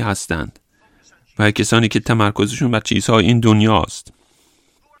مسیحی هستند و کسانی که تمرکزشون بر چیزهای این دنیاست؟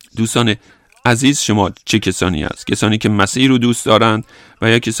 دوستان عزیز، شما چه کسانی هست؟ کسانی که مسیح رو دوست دارند و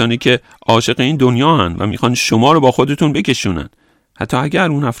یا کسانی که عاشق این دنیا هستند و میخوان شما رو با خودتون بکشونن، حتی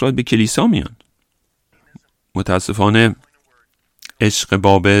اگر اون افراد به کلیسا میان؟ متاسفانه عشق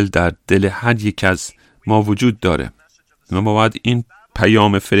بابل در دل هر یک از ما وجود داره. ما باید این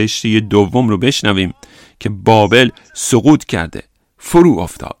پیام فرشته دوم رو بشنویم که بابل سقوط کرده، فرو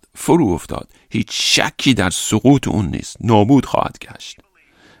افتاد. هیچ شکی در سقوط اون نیست، نابود خواهد گشت.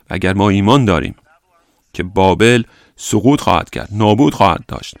 و اگر ما ایمان داریم که بابل سقوط خواهد کرد، نابود خواهد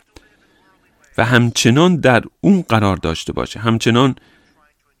داشت و همچنان در اون قرار داشته باشه، همچنان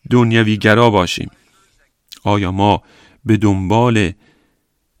دنیوی گرا باشیم، آیا ما به دنبال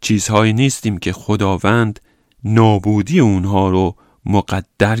چیزهایی نیستیم که خداوند نابودی اونها رو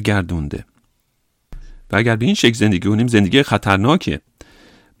مقدر گردونده. و اگر به این شکل زندگی کنیم، زندگی خطرناکه.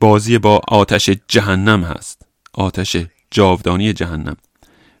 بازی با آتش جهنم هست، آتش جاودانی جهنم.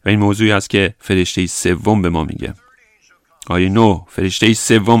 و این موضوعی است که فرشته سوم به ما میگه. آیه 9، فرشته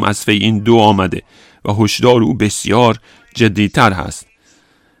سوم از فی این دو آمده و هشدار او بسیار جدیتر هست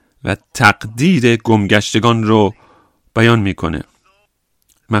و تقدیر گمگشتگان رو بیان میکنه.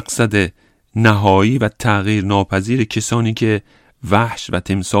 مقصد نهایی و تغییر ناپذیر کسانی که وحش و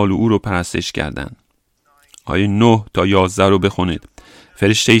تمثال او رو پرستش کردند. آیه 9 تا 11 رو بخونید.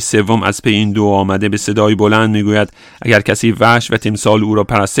 فرشته سوم از پی این دو آمده به صدای بلند میگوید اگر کسی وحش و تمثال او را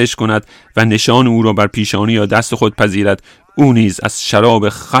پرستش کند و نشان او را بر پیشانی یا دست خود پذیرد، او نیز از شراب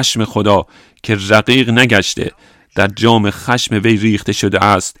خشم خدا که رقیق نگشته در جام خشم وی ریخته شده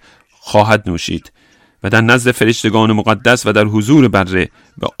است خواهد نوشید و در نزد فرشتگان مقدس و در حضور بره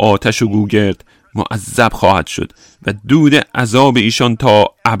و آتش و گوگرد معذب خواهد شد و دود عذاب ایشان تا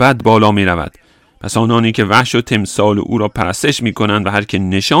ابد بالا می رود. پس آنانی که وحش و تمثال او را پرستش می کنند و هر که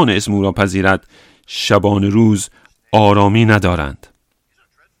نشان اسم او را پذیرد شبان روز آرامی ندارند.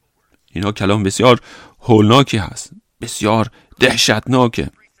 اینا کلام بسیار هولناکی هست، بسیار دهشتناکه.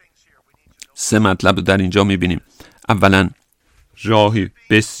 3 مطلب در اینجا می بینیم. اولا، راهی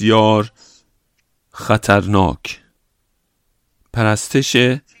بسیار خطرناک،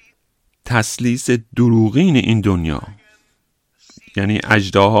 پرستش تثلیث دروغین این دنیا، یعنی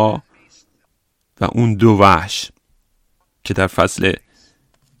اژدها و اون دو وحش که در فصل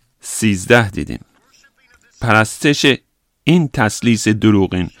 13 دیدیم. پرستش این تثلیث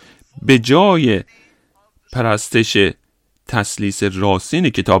دروغین به جای پرستش تثلیث راستین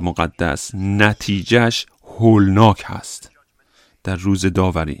کتاب مقدس نتیجهش هولناک هست در روز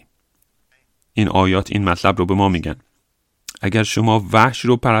داوری. این آیات این مطلب رو به ما میگن. اگر شما وحش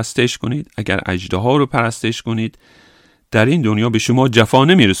رو پرستش کنید، اگر اژدها رو پرستش کنید، در این دنیا به شما جفا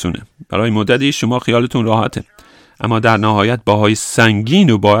نمیرسونه. برای مدتی شما خیالتون راحته، اما در نهایت بهای سنگین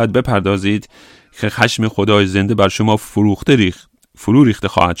رو باید بپردازید که خشم خدای زنده بر شما فرو ریخته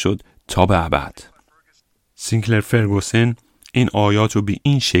خواهد شد تا به ابد. سینکلر فرگوسن این آیات رو به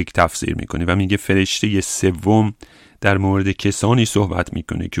این شکل تفسیر میکنه و میگه فرشته سوم در مورد کسانی صحبت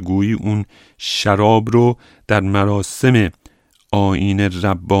میکنه که گویی اون شراب رو در مراسم آیین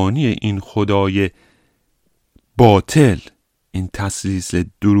ربانی این خدای باطل، این تثلیث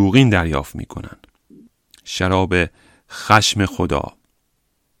دروغین دریافت میکنن. شراب خشم خدا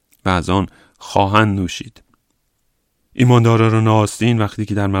و از آن خواهند نوشید. ایمانداران راستین وقتی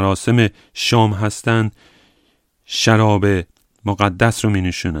که در مراسم شام هستند شراب مقدس رو می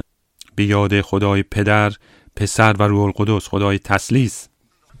نوشونن به یاد خدای پدر، پسر و روح القدس، خدای تثلیث.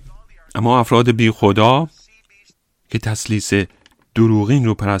 اما افراد بی خدا که تثلیث دروغین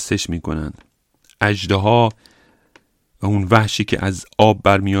رو پرستش می کنند، اژدها و اون وحشی که از آب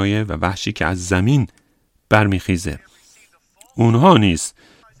برمیآیه و وحشی که از زمین برمیخیزه، اونها نیز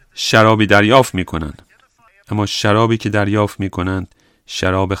شرابی دریافت می کنند. اما شرابی که دریافت می کنند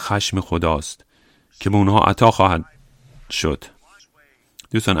شراب خشم خداست که به اونها عطا خواهد شد.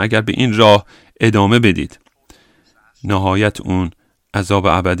 دوستان، اگر به این راه ادامه بدید، نهایت اون عذاب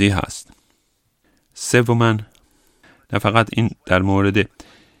ابدی هست. سوماً، نه فقط این در مورد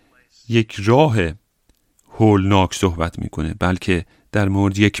یک راه هولناک صحبت میکنه، بلکه در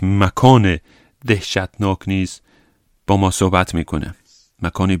مورد یک مکان دهشتناک نیز با ما صحبت میکنه.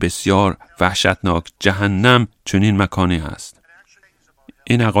 مکانی بسیار وحشتناک. جهنم چنین مکانی هست.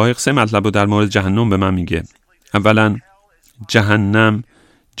 این حقایق 3 مطلب رو در مورد جهنم به من میگه. اولا، جهنم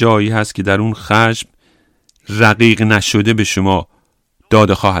جایی هست که در اون خشم رقیق نشده به شما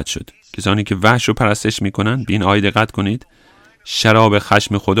داده خواهد شد. کسانی که وحش رو پرستش میکنن، به این آیه دقت کنید، شراب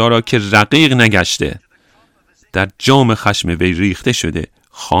خشم خدا را که رقیق نگشته در جام خشم وی ریخته شده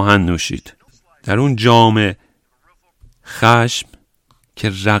خواهند نوشید. در اون جام خشم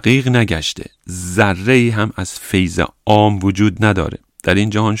که رقیق نگشته ذره‌ای هم از فیض عام وجود نداره. در این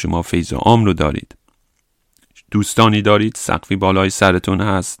جهان شما فیض عام رو دارید، دوستانی دارید، سقفی بالای سرتون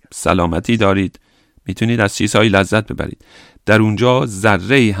هست، سلامتی دارید، میتونید از چیزهای لذت ببرید. در اونجا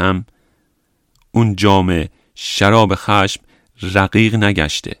ذره‌ای هم اون جام شراب خشم رقیق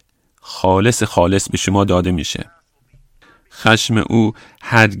نگشته، خالص به شما داده میشه. خشم او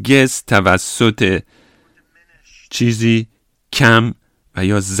هرگز توسط چیزی کم و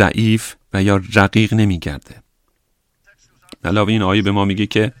یا ضعیف و یا رقیق نمیگرده. علاوه این آیه به ما میگه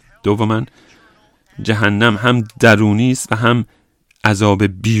که دوماً جهنم هم درونی است و هم عذاب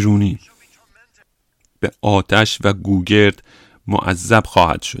بیرونی. به آتش و گوگرد معذب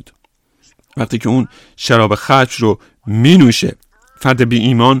خواهد شد. وقتی که اون شراب خشم رو می نوشه، فرد بی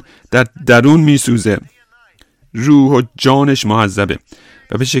ایمان در درون میسوزه، روح و جانش معذبه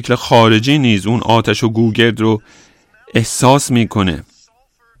و به شکل خارجی نیز اون آتش و گوگرد رو احساس میکنه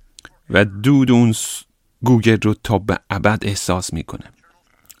و دود اون گوگرد رو تا به ابد احساس میکنه.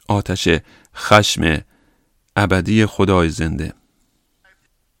 آتش خشم ابدی خدای زنده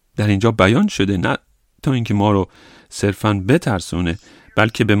در اینجا بیان شده، نه تا اینکه ما رو صرفاً بترسونه،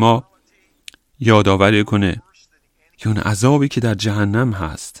 بلکه به ما یادآوری کنه که اون عذابی که در جهنم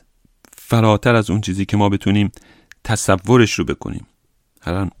هست فراتر از اون چیزی که ما بتونیم تصورش رو بکنیم.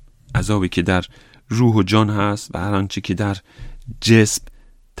 هر آن عذابی که در روح و جان هست و هر آنچه که در جسم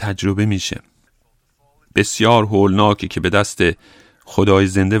تجربه میشه بسیار هولناکه که به دست خدای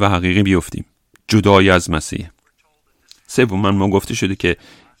زنده و حقیقی بیفتیم، جدایی از مسیح. سوماً ما گفته شده که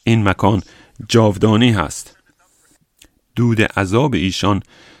این مکان جاودانی هست. دود عذاب ایشان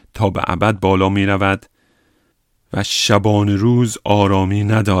تا به ابد بالا می رود و شبان روز آرامی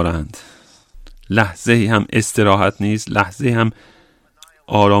ندارند. لحظه هم استراحت نیست، لحظه هم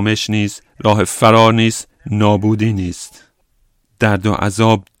آرامش نیست، راه فرار نیست، نابودی نیست. درد و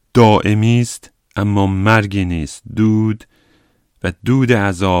عذاب دائمی است اما مرگی نیست. دود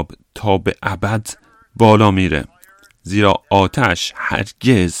عذاب تا به ابد بالا میره، زیرا آتش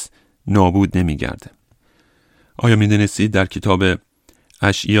هرگز نابود نمیگرده. آیا میدونستید در کتاب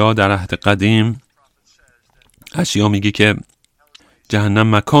اشعیا در عهد قدیم اشعیا میگه که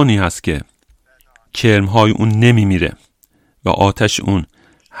جهنم مکانی هست که کرمهای اون نمیمیره و آتش اون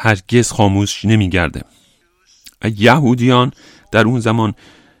هرگز خاموش نمیگرده. و یهودیان در اون زمان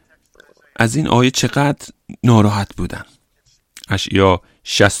از این آیه چقدر ناراحت بودن. اشعیا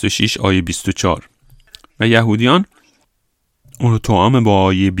 66 آیه 24 و یهودیان اون رو توأم با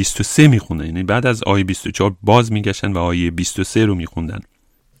آیه 23 میخوندن، یعنی بعد از آیه 24 باز میگشتن و آیه 23 رو میخوندن،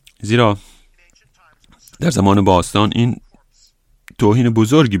 زیرا در زمان باستان این توهین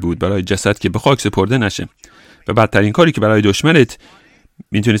بزرگی بود برای جسد که به خاک سپرده نشه و بدترین کاری که برای دشمنت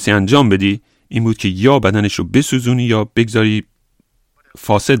میتونستی انجام بدی این بود که یا بدنش رو بسوزونی یا بگذاری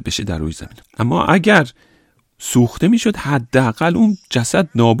فاسد بشه در روی زمین. اما اگر سوخته میشد حداقل اون جسد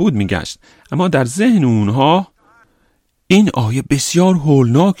نابود میگشت. اما در ذهن اونها این آیه بسیار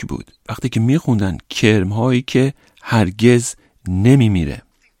هولناک بود وقتی که میخوندن کرم‌هایی که هرگز نمیمیره.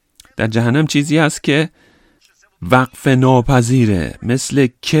 در جهنم چیزی هست که وقف ناپذیره، مثل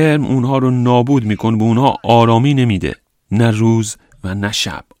کرم اونها رو نابود میکنه، به اونها آرامی نمیده، نه روز و نه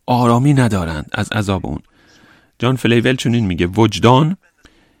شب، آرامی ندارند از عذاب اون. جان فلیول چنین میگه وجدان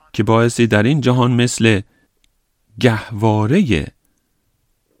که باعثی در این جهان مثل گهواره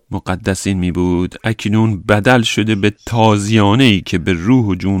مقدسین می بود اکنون بدل شده به تازیانه‌ای که به روح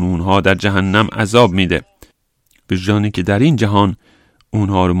و جون اونها در جهنم عذاب میده. وجدانی که در این جهان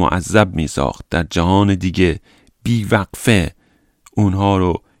اونها رو معذب می ساخت، در جهان دیگه بی وقفه اونها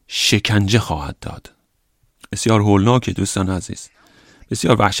رو شکنجه خواهد داد. بسیار هولناکه دوستان عزیز،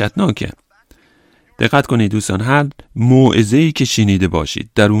 بسیار وحشتناکه. دقت کنید دوستان، هر موعظه‌ای که شنیده باشید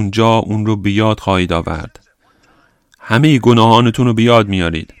در اونجا اون رو به یاد خواهید آورد. همه گناهانتون رو به یاد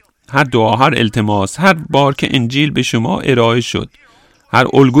میارید. هر دعا، هر التماس، هر بار که انجیل به شما ارائه شد، هر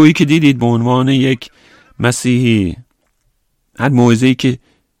الگویی که دیدید به عنوان یک مسیحی، هر موعظه‌ای که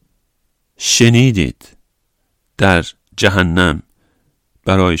شنیدید در جهنم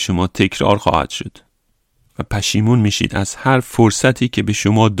برای شما تکرار خواهد شد و پشیمون میشید از هر فرصتی که به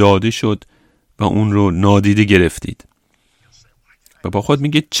شما داده شد و اون رو نادیده گرفتید و با خود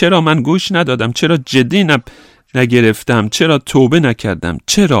میگید چرا من گوش ندادم، چرا جدی نگرفتم، چرا توبه نکردم،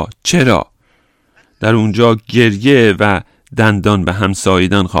 چرا. در اونجا گریه و دندان به هم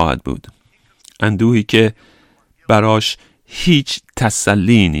ساییدن خواهد بود. اندوهی که براش هیچ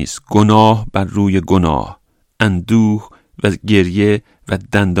تسلی نیست، گناه بر روی گناه، اندوه و گریه و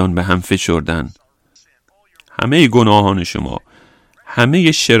دندان به هم فشردن. همه گناهان شما،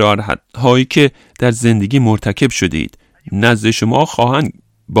 همه شرارت هایی که در زندگی مرتکب شدید نزد شما خواهند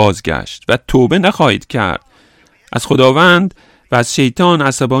بازگشت و توبه نخواهید کرد. از خداوند و از شیطان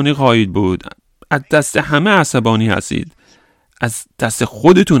عصبانی خواهید بود. از دست همه عصبانی هستید، از دست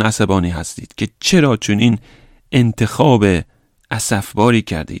خودتون عصبانی هستید که چرا چون این انتخاب اسفباری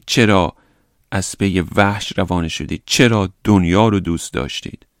کردید، چرا از پی وحش روانه شدید، چرا دنیا رو دوست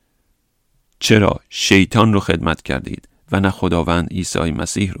داشتید، چرا شیطان رو خدمت کردید و نه خداوند عیسی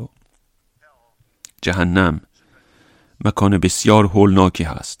مسیح رو. جهنم مکان بسیار هولناکی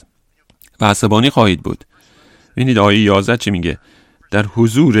هست و عصبانی خواهید بود. ببینید آیه 11 چه میگه؟ در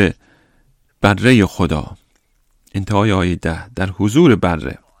حضور بره خدا. انتهای آیه 10 در حضور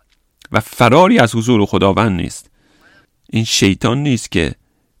بره و فراری از حضور خداوند نیست. این شیطان نیست که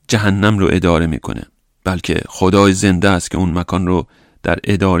جهنم رو اداره میکنه. بلکه خدای زنده است که اون مکان رو در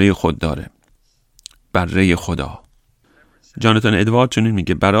اداره خود داره. بره خدا. جاناتان ادوارد چنین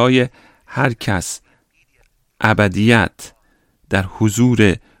میگه برای هر کس ابدیت در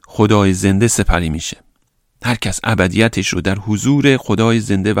حضور خدای زنده سپری میشه. هر کس ابدیتش رو در حضور خدای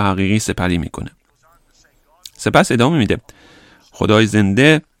زنده و حقیقی سپری میکنه. سپس ادامه میده خدای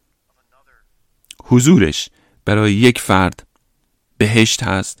زنده حضورش برای یک فرد بهشت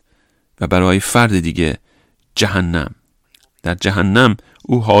هست و برای فرد دیگه جهنم. در جهنم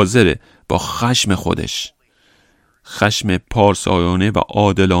او حاضره با خشم خودش، خشم پارسایانه و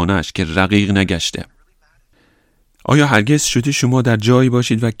عادلانه‌اش که رقیق نگشته. آیا هرگز شده شما در جایی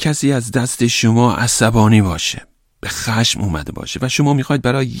باشید و کسی از دست شما عصبانی باشه، به خشم اومده باشه و شما میخواید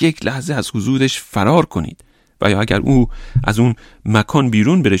برای یک لحظه از حضورش فرار کنید و یا اگر او از اون مکان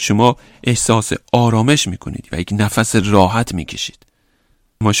بیرون بره شما احساس آرامش میکنید و یک نفس راحت میکشید،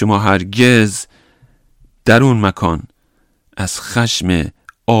 اما شما هرگز در اون مکان از خشم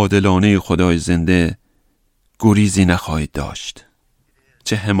عادلانه خدای زنده گریزی نخواهید داشت.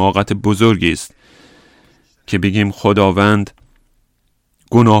 چه حماقت بزرگی است که بگیم خداوند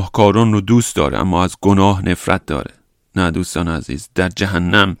گناهکاران رو دوست داره اما از گناه نفرت داره. نه دوستان عزیز، در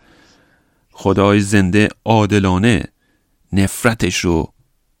جهنم خدای زنده عادلانه نفرتش رو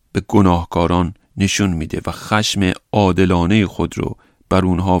به گناهکاران نشون میده و خشم عادلانه خود رو بر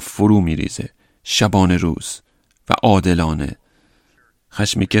اونها فرو میریزه، شبانه روز و عادلانه.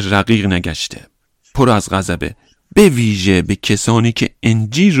 خشمی که رقیق نگشته، پر از غضبه، به ویژه به کسانی که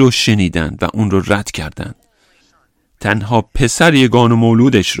انجیل رو شنیدن و اون رو رد کردن. تنها پسر یگانه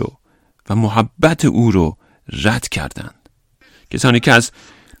مولودش رو و محبت او رو رد کردند. کسانی که از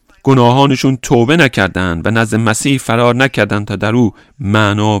گناهانشون توبه نکردند و نزد مسیح فرار نکردند تا در او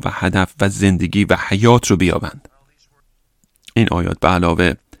معنا و هدف و زندگی و حیات رو بیابند. این آیات به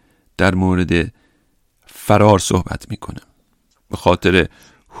علاوه در مورد فرار صحبت میکنه. به خاطر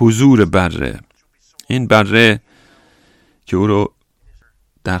حضور بره، این بره که او رو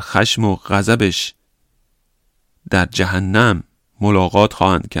در خشم و غضبش در جهنم ملاقات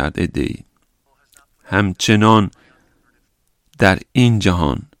خواهند کرد عده‌ای، همچنان در این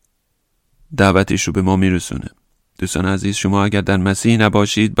جهان دعوتش رو به ما میرسونه. دوستان عزیز، شما اگر در مسیح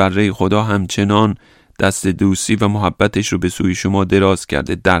نباشید، بره خدا همچنان دست دوستی و محبتش رو به سوی شما دراز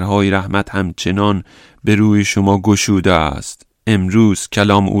کرده. درهای رحمت همچنان به روی شما گشوده است. امروز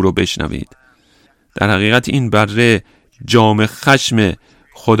کلام او رو بشنوید. در حقیقت این بره جام خشم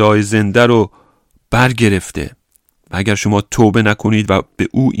خدای زنده رو برگرفته و اگر شما توبه نکنید و به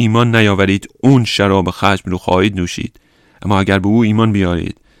او ایمان نیاورید، اون شراب خشم رو خواهید نوشید. اما اگر به او ایمان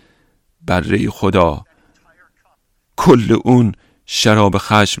بیارید، بره خدا کل اون شراب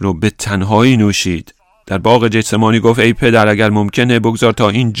خشم رو به تنهایی نوشید. در باغ گتسمانی گفت ای پدر اگر ممکنه بگذار تا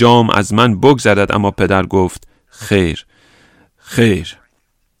این جام از من بگذرد، اما پدر گفت خیر خیر،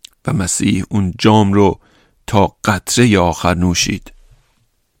 و مسیح اون جام رو تا قطره آخر نوشید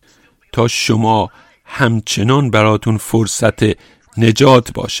تا شما همچنان براتون فرصت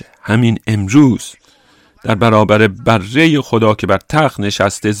نجات باشه. همین امروز در برابر بره خدا که بر تخت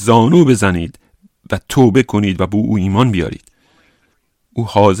نشسته زانو بزنید و توبه کنید و به او ایمان بیارید. او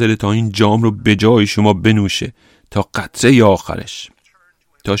حاضر تا این جام رو به جای شما بنوشه تا قطره آخرش،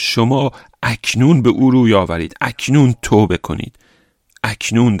 تا شما اکنون به او روی آورید، اکنون توبه کنید،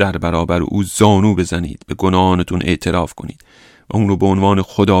 اکنون در برابر او زانو بزنید، به گناهانتون اعتراف کنید و اون رو به عنوان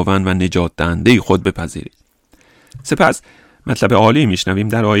خداوند و نجات دهنده خود بپذیرید. سپس مطلب عالی میشنویم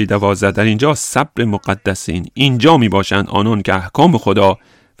در آیه 12. در اینجا صبر مقدسین اینجا می باشند آنان که احکام خدا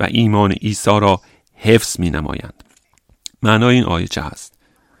و ایمان عیسی را حفظ می نمایند. معنای این آیه چه هست؟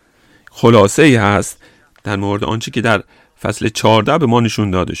 خلاصه ای هست در مورد آنچه که در فصل 14 به ما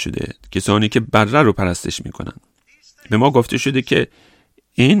نشون داده شده. کسانی که بره رو پرستش می کنند. به ما گفته شده که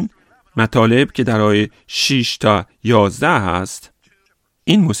این مطالب که در آیه 6 تا 11 هست،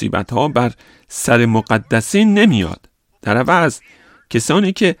 این مصیبت ها بر سر مقدسین نمیاد. در عوض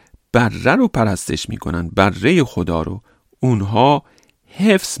کسانی که بره رو پرستش میکنن، بره خدا رو، اونها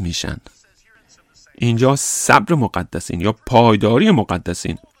حفظ میشن. اینجا صبر مقدسین یا پایداری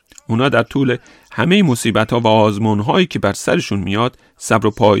مقدسین، اونا در طول همه مصیبت ها و آزمون هایی که بر سرشون میاد صبر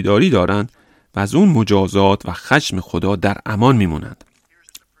و پایداری دارند و از اون مجازات و خشم خدا در امان میمونند.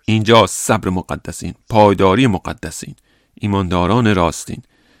 اینجا صبر مقدسین، پایداری مقدسین، ایمانداران راستین،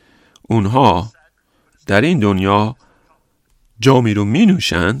 اونها در این دنیا جامی رو می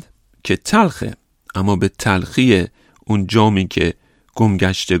نوشند که تلخه، اما به تلخی اون جامی که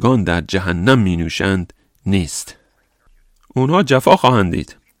گمگشتگان در جهنم می نوشند نیست. اونها جفا خواهند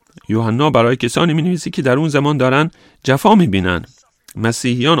دید. یوحنا برای کسانی می نویسی که در اون زمان دارن جفا می بینن.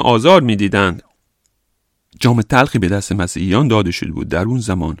 مسیحیان آزار می دیدند. جام تلخی به دست مسیحیان داده شده بود. در اون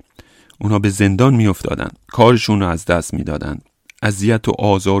زمان اونها به زندان می افتادند، کارشون رو از دست می دادند، اذیت و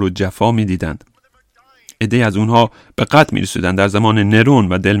آزار و جفا می دیدند. عده‌ای از اونها به قتل می رسیدند در زمان نرون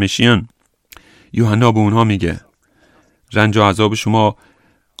و دلمشیان. یوحنا به اونها میگه رنج و عذاب شما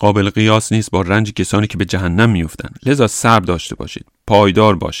قابل قیاس نیست با رنج کسانی که به جهنم می افتند. لذا صبر داشته باشید،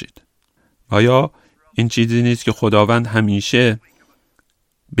 پایدار باشید. آیا این چیزی نیست که خداوند همیشه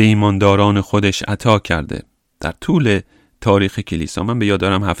به ایمانداران خودش عطا کرده؟ در طول تاریخ کلیسا، من به یاد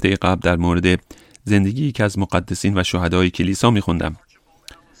دارم هفته قبل در مورد زندگی یکی از مقدسین و شهدای کلیسا میخوندم.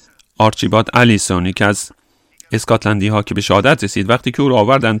 آرچیبالد الیسون، یکی از اسکاتلندی ها که به شهادت رسید، وقتی که او را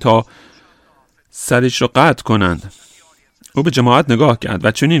آوردن تا سرش رو قطع کنند، او به جماعت نگاه کرد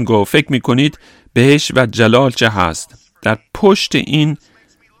و چنین گفت: فکر میکنید بهشت و جلال چه هست؟ در پشت این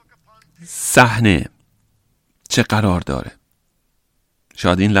صحنه چه قرار داره؟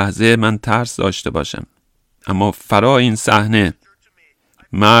 شاید این لحظه من ترس داشته باشم، اما فرای این صحنه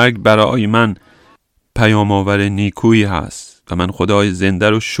مرگ برای من پیام آور نیکویی هست و من خدای زنده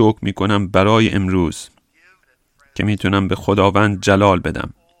رو شکر میکنم برای امروز که میتونم به خداوند جلال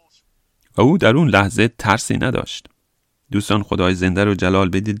بدم. و او در اون لحظه ترسی نداشت. دوستان، خدای زنده رو جلال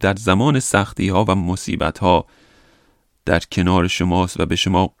بدید در زمان سختی ها و مصیبت ها در کنار شماست و به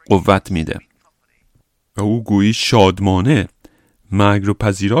شما قوت میده. و او گویی شادمانه مرگ رو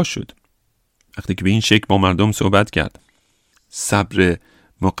پذیرا شد وقتی که به این شکل با مردم صحبت کرد. صبر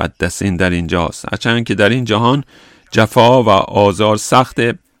مقدسین در اینجاست. هرچند که در این جهان جفا و آزار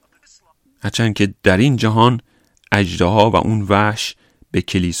سخته، هرچند که در این جهان اژدها و اون وحش به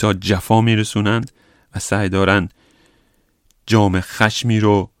کلیسا جفا میرسونند و سعی دارن جام خشمی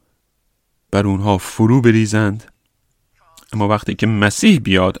رو بر اونها فرو بریزند، اما وقتی که مسیح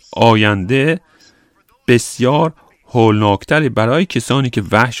بیاد، آینده بسیار هولناکتر برای کسانی که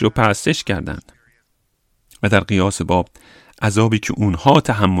وحش رو پرستش کردند و در قیاس با عذابی که اونها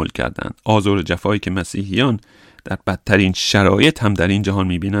تحمل کردند، آزار و جفایی که مسیحیان در بدترین شرایط هم در این جهان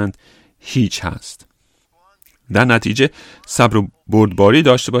میبینند، هیچ هست. در نتیجه صبر و بردباری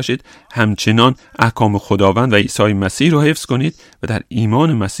داشته باشید، همچنان احکام خداوند و عیسی مسیح رو حفظ کنید و در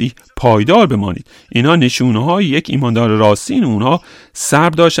ایمان مسیح پایدار بمانید. اینا نشونه های یک ایماندار راستین. اونها صبر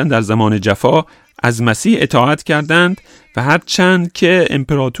داشتن، در زمان جفا از مسیح اطاعت کردند و هر چند که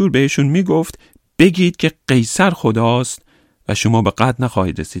امپراتور بهشون میگفت بگید که قیصر خداست و شما به قتل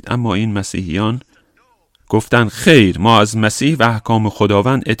نخواهید رسید، اما این مسیحیان گفتن خیر، ما از مسیح و احکام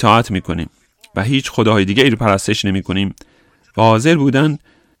خداوند اطاعت میکنیم و هیچ خدای دیگه ای رو پرستش نمی کنیم و حاضر بودن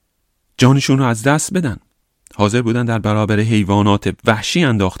جانشون رو از دست بدن، حاضر بودن در برابر حیوانات وحشی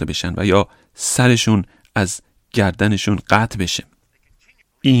انداخته بشن و یا سرشون از گردنشون قطع بشه.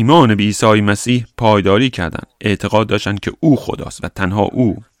 ایمان به عیسی مسیح پایداری کردن، اعتقاد داشتن که او خداست و تنها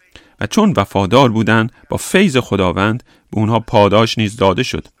او، و چون وفادار بودن با فیض خداوند به اونها پاداش نیز داده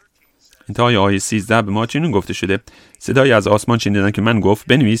شد. انتهای آیه 13 به ما چنین گفته شده: صدای از آسمان شنیدم که من گفت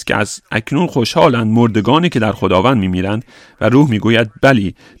بنویس که از اکنون خوشحالند مردگانی که در خداوند میمیرند و روح میگوید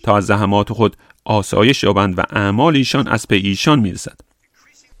بلی، تا از زحمات خود آسایش یابند و اعمال ایشان از پی ایشان میرسد.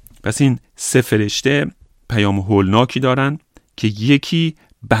 پس این سه فرشته پیام هولناکی دارند که یکی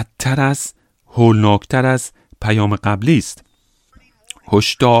بدتر از، هولناکتر از پیام قبلی است.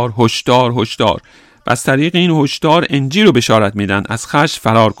 هشدار، هشدار، هشدار. و از طریق این هشدار انجیل رو بشارت میدن از خشم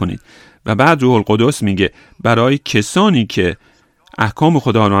فرار کنید. و بعد روح القدس میگه برای کسانی که احکام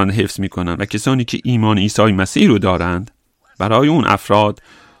خدا را حفظ میکنن و کسانی که ایمان عیسی مسیح رو دارند، برای اون افراد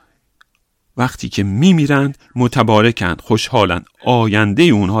وقتی که میمیرند متبارکند، خوشحالند، آینده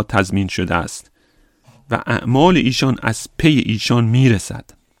اونها تضمین شده است و اعمال ایشان از پی ایشان میرسد.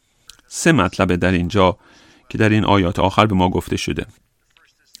 سه مطلب در اینجا که در این آیات آخر به ما گفته شده.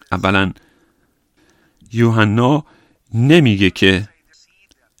 اولا، یوحنا نمیگه که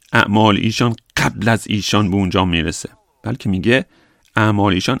اعمال ایشان قبل از ایشان به اونجا میرسه، بلکه میگه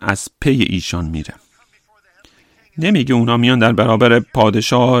اعمال ایشان از پی ایشان میره. نمیگه اونا میان در برابر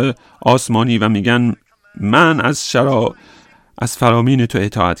پادشاه آسمانی و میگن من از فرامین تو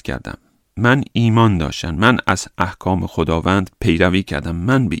اطاعت کردم، من ایمان داشتم، من از احکام خداوند پیروی کردم،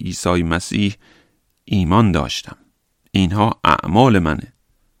 من به عیسی مسیح ایمان داشتم، اینها اعمال منه.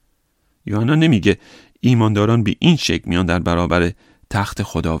 یوحنا نمیگه ایمانداران به این شکل میان در برابر تخت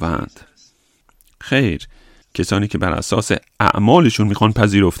خداوند. خیر، کسانی که بر اساس اعمالشون میخوان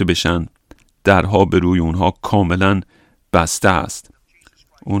پذیرفته بشن، درها به روی اونها کاملا بسته است.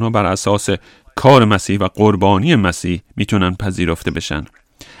 اونها بر اساس کار مسیح و قربانی مسیح میتونن پذیرفته بشن.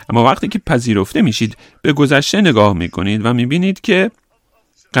 اما وقتی که پذیرفته میشید، به گذشته نگاه میکنید و میبینید که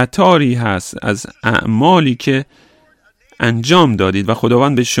قطاری هست از اعمالی که انجام دادید و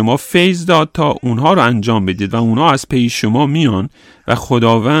خداوند به شما فیض داد تا اونها رو انجام بدید و اونها از پی شما میان و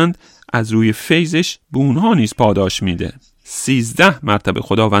خداوند از روی فیضش به اونها نیز پاداش میده. 13 مرتبه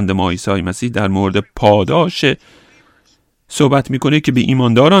خداوند ما عیسی مسیح در مورد پاداش صحبت میکنه که به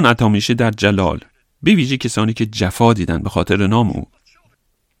ایمانداران عطا میشه در جلال، به ویژه کسانی که جفا دیدن به خاطر نام او.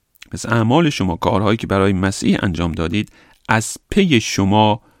 پس اعمال شما، کارهایی که برای مسیح انجام دادید، از پی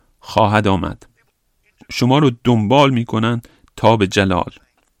شما خواهد آمد. شما رو دنبال میکنن تا به جلال.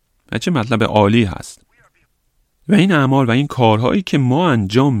 و چه مطلب عالی هست. و این اعمال و این کارهایی که ما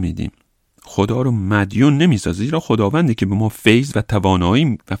انجام میدیم خدا رو مدیون نمیسازه، زیرا خداوندی که به ما فیض و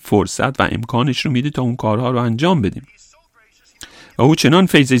توانایی و فرصت و امکانش رو میده تا اون کارها رو انجام بدیم. و او چنان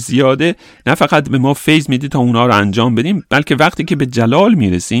فیض زیاده، نه فقط به ما فیض میده تا اونها رو انجام بدیم، بلکه وقتی که به جلال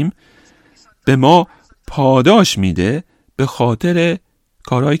میرسیم به ما پاداش میده به خاطر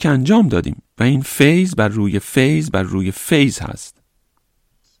کارهایی که انجام دادیم. و این فیض بر روی فیض بر روی فیض هست.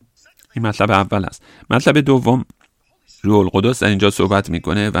 این مطلب اول است. مطلب دوم، روح القدس در اینجا صحبت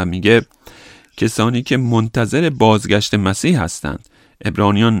میکنه و میگه کسانی که منتظر بازگشت مسیح هستند.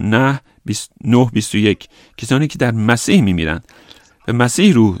 عبرانیان 9:21 کسانی که در مسیح میمیرند، به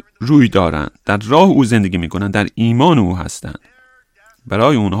مسیح روی دارند، در راه او زندگی میکنند، در ایمان او هستند.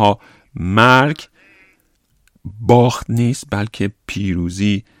 برای اونها مرگ باخت نیست، بلکه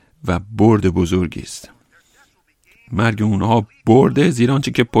پیروزی و برد بزرگی است. مرگ اونها برده، زیرا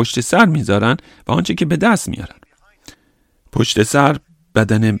آنچه که پشت سر میذارن و آنچه که به دست میارن. پشت سر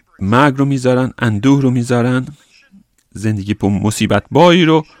بدن مرگ رو میذارن، اندوه رو میذارن، زندگی مصیبت بایی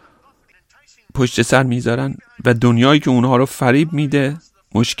رو پشت سر میذارن و دنیایی که اونها رو فریب میده،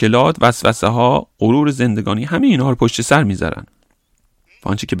 مشکلات، وسوسه ها، غرور زندگانی، همه اینها رو پشت سر میذارن. و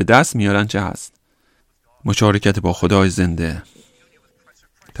آنچه که به دست میارن چه هست؟ مشارکت با خدای زنده،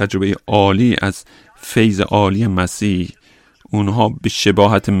 تجربه عالی از فیض عالی مسیح. اونها به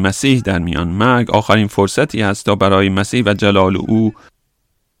شباهت مسیح در میان. مرگ آخرین فرصتی است تا برای مسیح و جلال او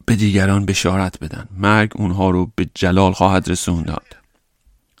به دیگران بشارت بدن. مرگ اونها رو به جلال خواهد رسوند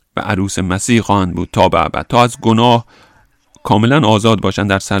و عروس مسیح خواهند بود تا به ابد، تا از گناه کاملا آزاد باشند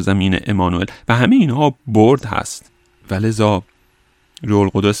در سرزمین امانوئل. و همه اینها برد هست. ولذا روح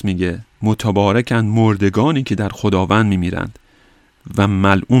القدس میگه متبارکند مردگانی که در خداوند میمیرند و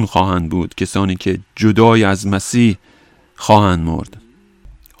ملعون خواهند بود کسانی که جدای از مسیح خواهند مرد.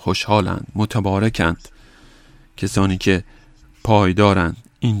 خوشحالند، متبارکند کسانی که پایدارند.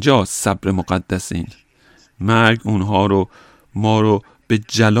 اینجا صبر مقدسین. مرگ ما رو به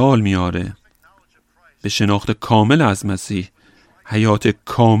جلال میاره، به شناخت کامل از مسیح، حیات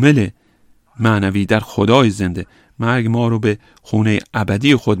کامل معنوی در خدای زنده. مرگ ما رو به خونه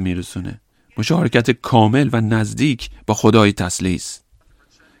ابدی خود میرسونه، مشارکت کامل و نزدیک با خدای تثلیث.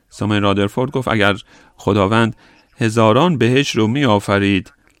 ساموئل رادرفورد گفت اگر خداوند هزاران بهشت رو می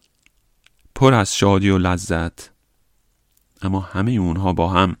آفرید پر از شادی و لذت، اما همه اونها با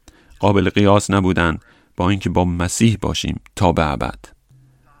هم قابل قیاس نبودن با اینکه با مسیح باشیم تا به ابد.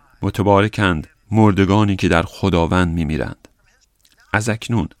 متبارکند مردگانی که در خداوند می میرند. از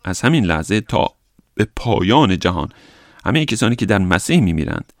اکنون، از همین لحظه تا به پایان جهان، همه کسانی که در مسیح می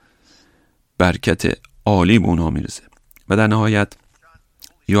میرند برکت عالی به اونها میرسه. و در نهایت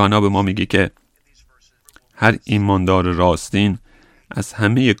یوحنا به ما میگه که هر ایماندار راستین از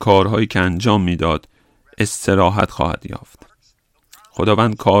همه کارهایی که انجام میداد استراحت خواهد یافت.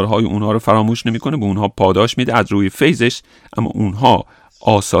 خداوند کارهای اونها رو فراموش نمیکنه، به اونها پاداش میده از روی فیضش، اما اونها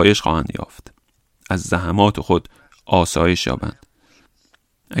آسایش خواهند یافت. از زحمات خود آسایش یابند.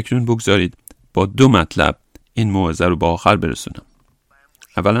 اکنون بگذارید با 2 مطلب این موعظه رو به آخر برسونم.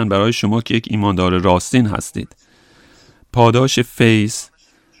 اولا برای شما که یک ایماندار راستین هستید، پاداش فیض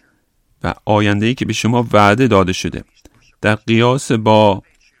و آینده‌ای که به شما وعده داده شده در قیاس با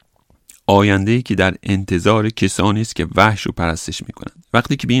آینده‌ای که در انتظار کسانی است که وحش رو پرستش می‌کنند.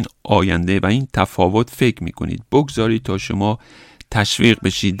 وقتی که به این آینده و این تفاوت فکر می‌کنید، بگذارید تا شما تشویق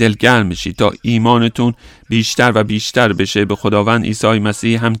بشید، دلگرم بشید، تا ایمانتون بیشتر و بیشتر بشه به خداوند عیسی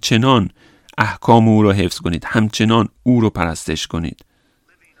مسیح، همچنان احکام او رو حفظ کنید، همچنان او رو پرستش کنید،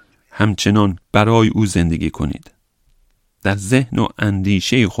 همچنان برای او زندگی کنید. در ذهن و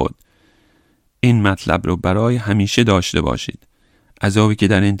اندیشه خود این مطلب رو برای همیشه داشته باشید. عذابی که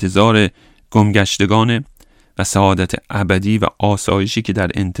در انتظار گمگشتگان و سعادت ابدی و آسایشی که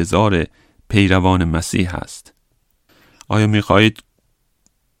در انتظار پیروان مسیح هست. آیا می‌خواهید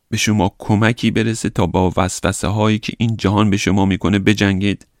به شما کمکی برسه تا با وسوسه هایی که این جهان به شما میکنه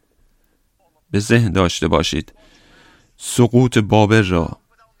بجنگید؟ به ذهن داشته باشید سقوط بابل را،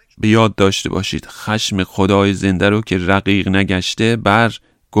 به یاد داشته باشید خشم خدای زنده رو که رقیق نگشته بر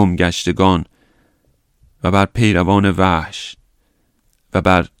گمگشتگان و بر پیروان وحش و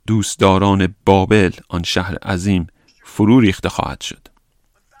بر دوستداران بابل آن شهر عظیم فرو ریخته خواهد شد.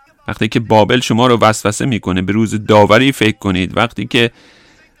 وقتی که بابل شما رو وسوسه میکنه به روز داوری فکر کنید، وقتی که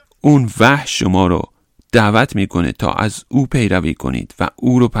اون وحش شما رو دعوت میکنه تا از او پیروی کنید و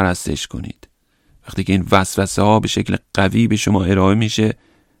او رو پرستش کنید، وقتی که این وسوسه ها به شکل قوی به شما ارائه میشه،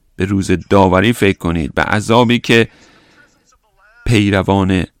 به روز داوری فکر کنید، به عذابی که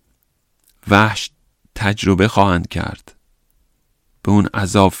پیروان وحش تجربه خواهند کرد، به اون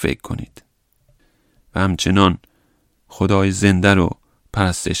عذاب فکر کنید و همچنان خدای زنده رو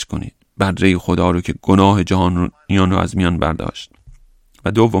پرستش کنید، بره خدا رو که گناه جهانیان رو از میان برداشت.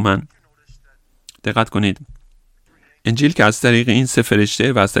 و دوما دقت کنید، انجیل که از طریق این سه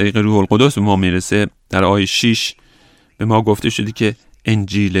فرشته و از طریق روح القدس به ما میرسه، در آیه 6 به ما گفته شده که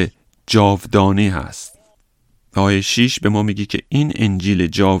انجیل جاودانی هست. آیه 6 به ما میگه که این انجیل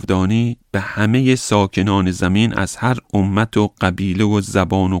جاودانی به همه ساکنان زمین از هر امت و قبیله و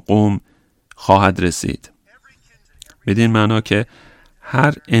زبان و قوم خواهد رسید. بدین معنا که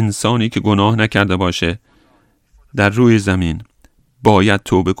هر انسانی که گناه نکرده باشه در روی زمین باید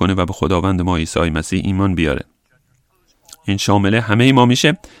توبه کنه و به خداوند ما عیسی مسیح ایمان بیاره. این شامل همه ما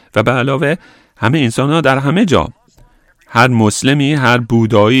میشه و به علاوه همه انسان‌ها در همه جا، هر مسلمی، هر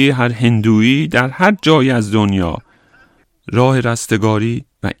بودایی، هر هندویی، در هر جای از دنیا راه رستگاری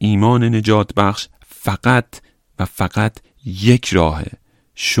و ایمان نجات بخش فقط و فقط یک راهه.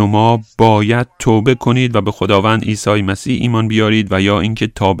 شما باید توبه کنید و به خداوند عیسی مسیح ایمان بیارید و یا اینکه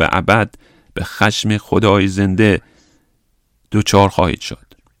تا به ابد به خشم خدای زنده دوچار خواهید شد.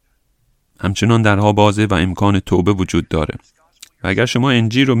 همچنان درها بازه و امکان توبه وجود داره و اگر شما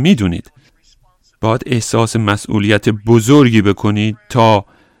انجیل رو میدونید باید احساس مسئولیت بزرگی بکنید تا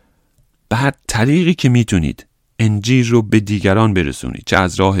به هر طریقی که میتونید انجیل رو به دیگران برسونید، چه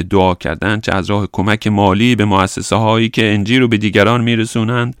از راه دعا کردن، چه از راه کمک مالی به مؤسسه هایی که انجیل رو به دیگران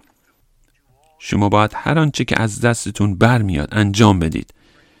میرسونند. شما باید هر آنچه که از دستتون برمیاد انجام بدید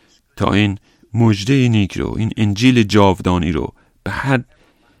تا این مژده نیک رو، این انجیل جاودانی رو به هر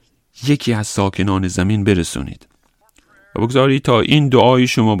یکی از ساکنان زمین برسونید و بگذارید تا این دعای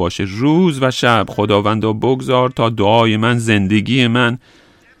شما باشه روز و شب. خداوندا بگذار تا دعای من، زندگی من،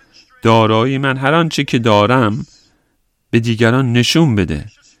 دارایی من، هر آنچه که دارم به دیگران نشون بده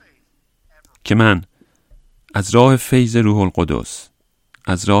که من از راه فیض روح القدس،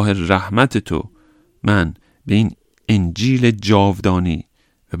 از راه رحمت تو، من به این انجیل جاودانی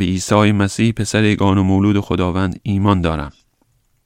و به عیسی مسیح پسر یگانه و مولود خداوند ایمان دارم.